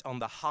concentrate on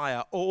the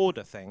higher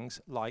order things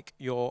like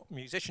your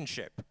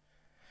musicianship.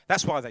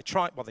 That's why they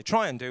try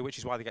and do, which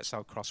is why they get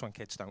so cross when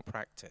kids don't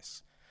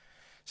practice.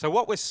 So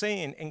what we're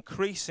seeing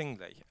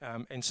increasingly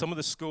in some of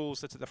the schools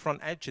that are at the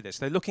front edge of this,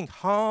 they're looking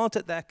hard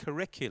at their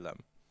curriculum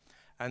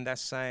and they're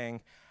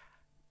saying,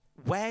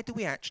 where do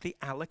we actually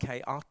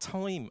allocate our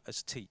time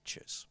as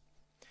teachers?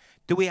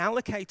 Do we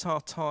allocate our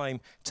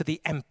time to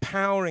the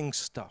empowering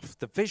stuff,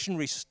 the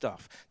visionary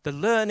stuff, the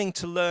learning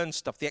to learn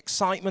stuff, the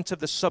excitement of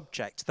the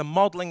subject, the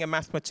modelling a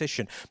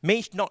mathematician,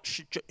 me not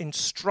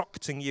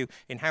instructing you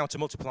in how to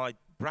multiply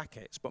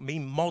brackets, but me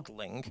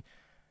modelling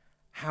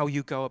how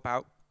you go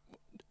about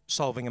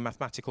solving a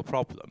mathematical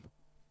problem?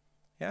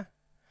 Yeah?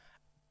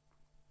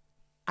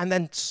 And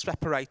then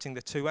separating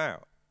the two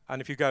out.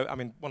 And if you go,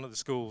 one of the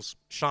schools,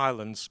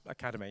 Shirelands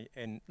Academy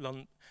in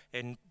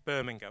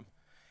Birmingham,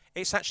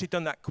 it's actually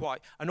done that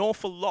quite. An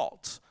awful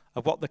lot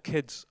of what the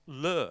kids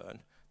learn,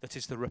 that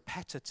is the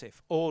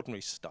repetitive,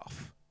 ordinary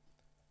stuff,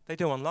 they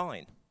do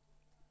online.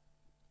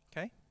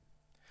 Okay?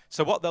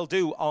 So what they'll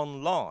do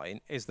online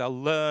is they'll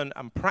learn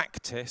and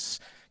practice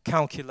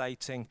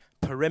calculating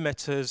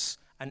perimeters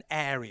and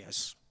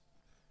areas.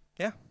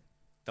 Yeah?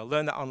 They'll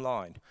learn that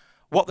online.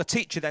 What the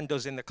teacher then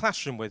does in the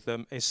classroom with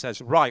them is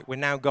says, right, we're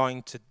now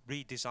going to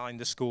redesign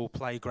the school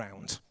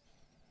playground.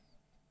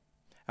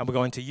 And we're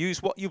going to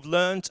use what you've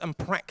learned and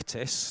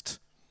practiced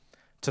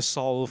to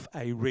solve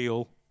a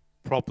real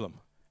problem,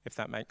 if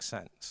that makes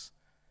sense.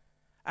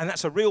 And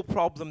that's a real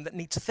problem that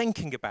needs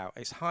thinking about.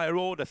 It's higher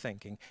order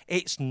thinking.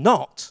 It's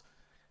not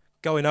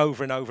going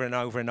over and over and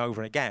over and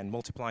over again,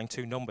 multiplying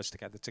two numbers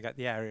together to get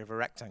the area of a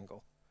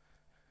rectangle.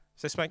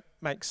 Does this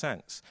make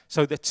sense?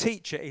 So the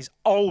teacher is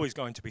always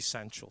going to be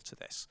central to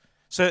this.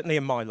 Certainly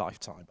in my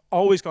lifetime,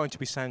 always going to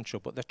be central.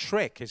 But the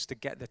trick is to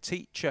get the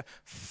teacher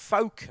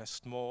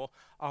focused more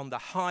on the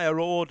higher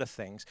order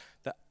things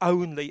that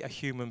only a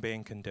human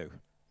being can do.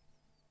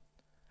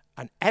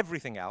 And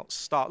everything else,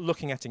 start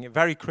looking at it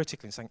very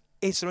critically and saying,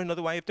 is there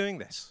another way of doing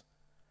this?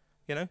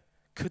 You know,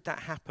 could that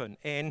happen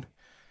in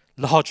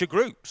larger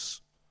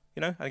groups?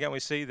 You know, and again, we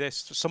see this,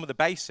 some of the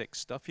basic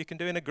stuff you can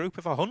do in a group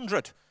of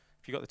 100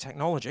 if you've got the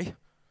technology.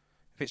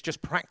 If it's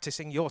just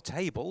practicing your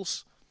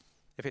tables,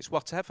 if it's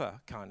whatever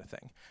kind of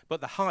thing.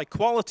 But the high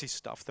quality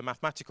stuff, the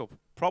mathematical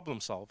problem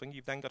solving,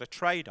 you've then got a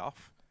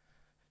trade-off.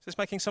 So it's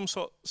making some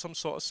sort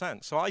of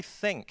sense. So I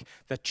think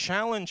the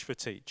challenge for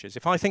teachers,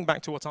 if I think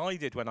back to what I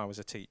did when I was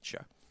a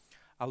teacher,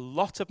 a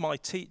lot of my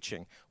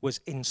teaching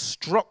was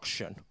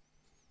instruction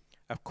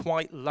of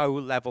quite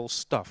low-level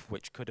stuff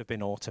which could have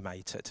been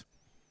automated.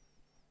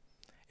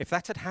 If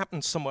that had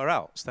happened somewhere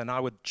else, then I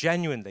would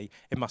genuinely,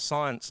 in my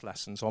science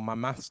lessons or my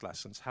maths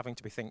lessons, having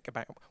to be thinking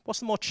about what's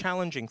the more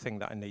challenging thing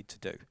that I need to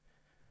do.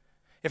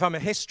 If I'm a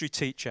history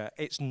teacher,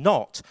 it's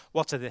not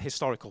what are the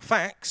historical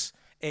facts,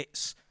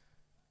 it's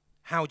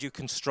how do you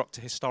construct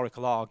a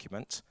historical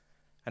argument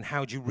and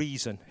how do you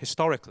reason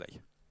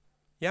historically.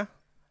 Yeah?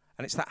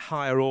 And it's that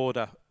higher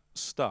order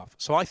stuff.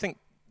 So I think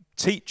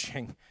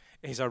teaching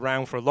is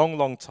around for a long,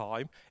 long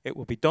time. It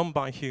will be done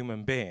by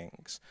human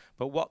beings.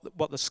 But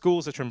what the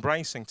schools that are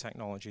embracing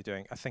technology are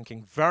doing are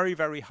thinking very,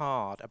 very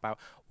hard about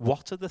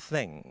what are the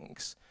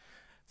things,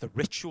 the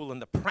ritual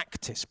and the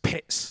practice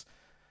bits,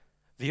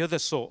 the other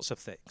sorts of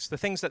things, the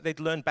things that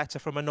they'd learn better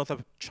from another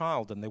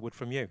child than they would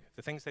from you,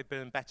 the things they'd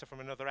learn better from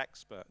another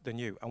expert than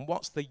you, and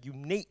what's the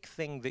unique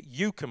thing that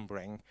you can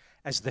bring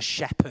as the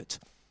shepherd,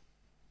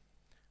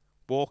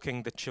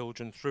 walking the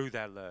children through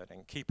their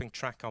learning, keeping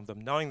track of them,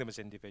 knowing them as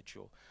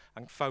individual,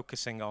 and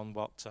focusing on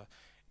what,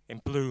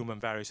 in Bloom and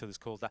various others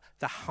called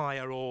the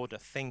higher order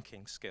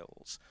thinking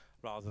skills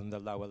rather than the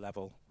lower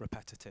level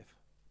repetitive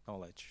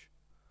knowledge.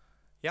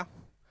 Yeah?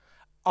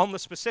 On the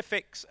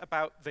specifics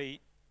about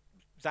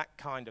that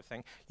kind of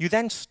thing, you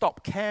then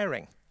stop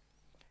caring.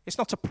 It's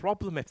not a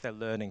problem if they're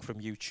learning from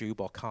YouTube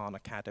or Khan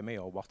Academy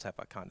or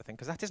whatever kind of thing,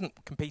 because that isn't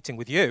competing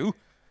with you.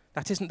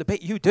 That isn't the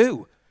bit you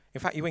do. In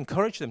fact, you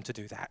encourage them to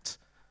do that,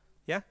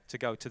 yeah, to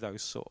go to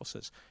those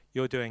sources.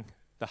 You're doing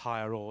the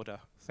higher order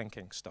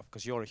thinking stuff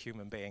because you're a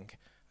human being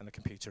and the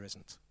computer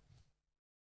isn't.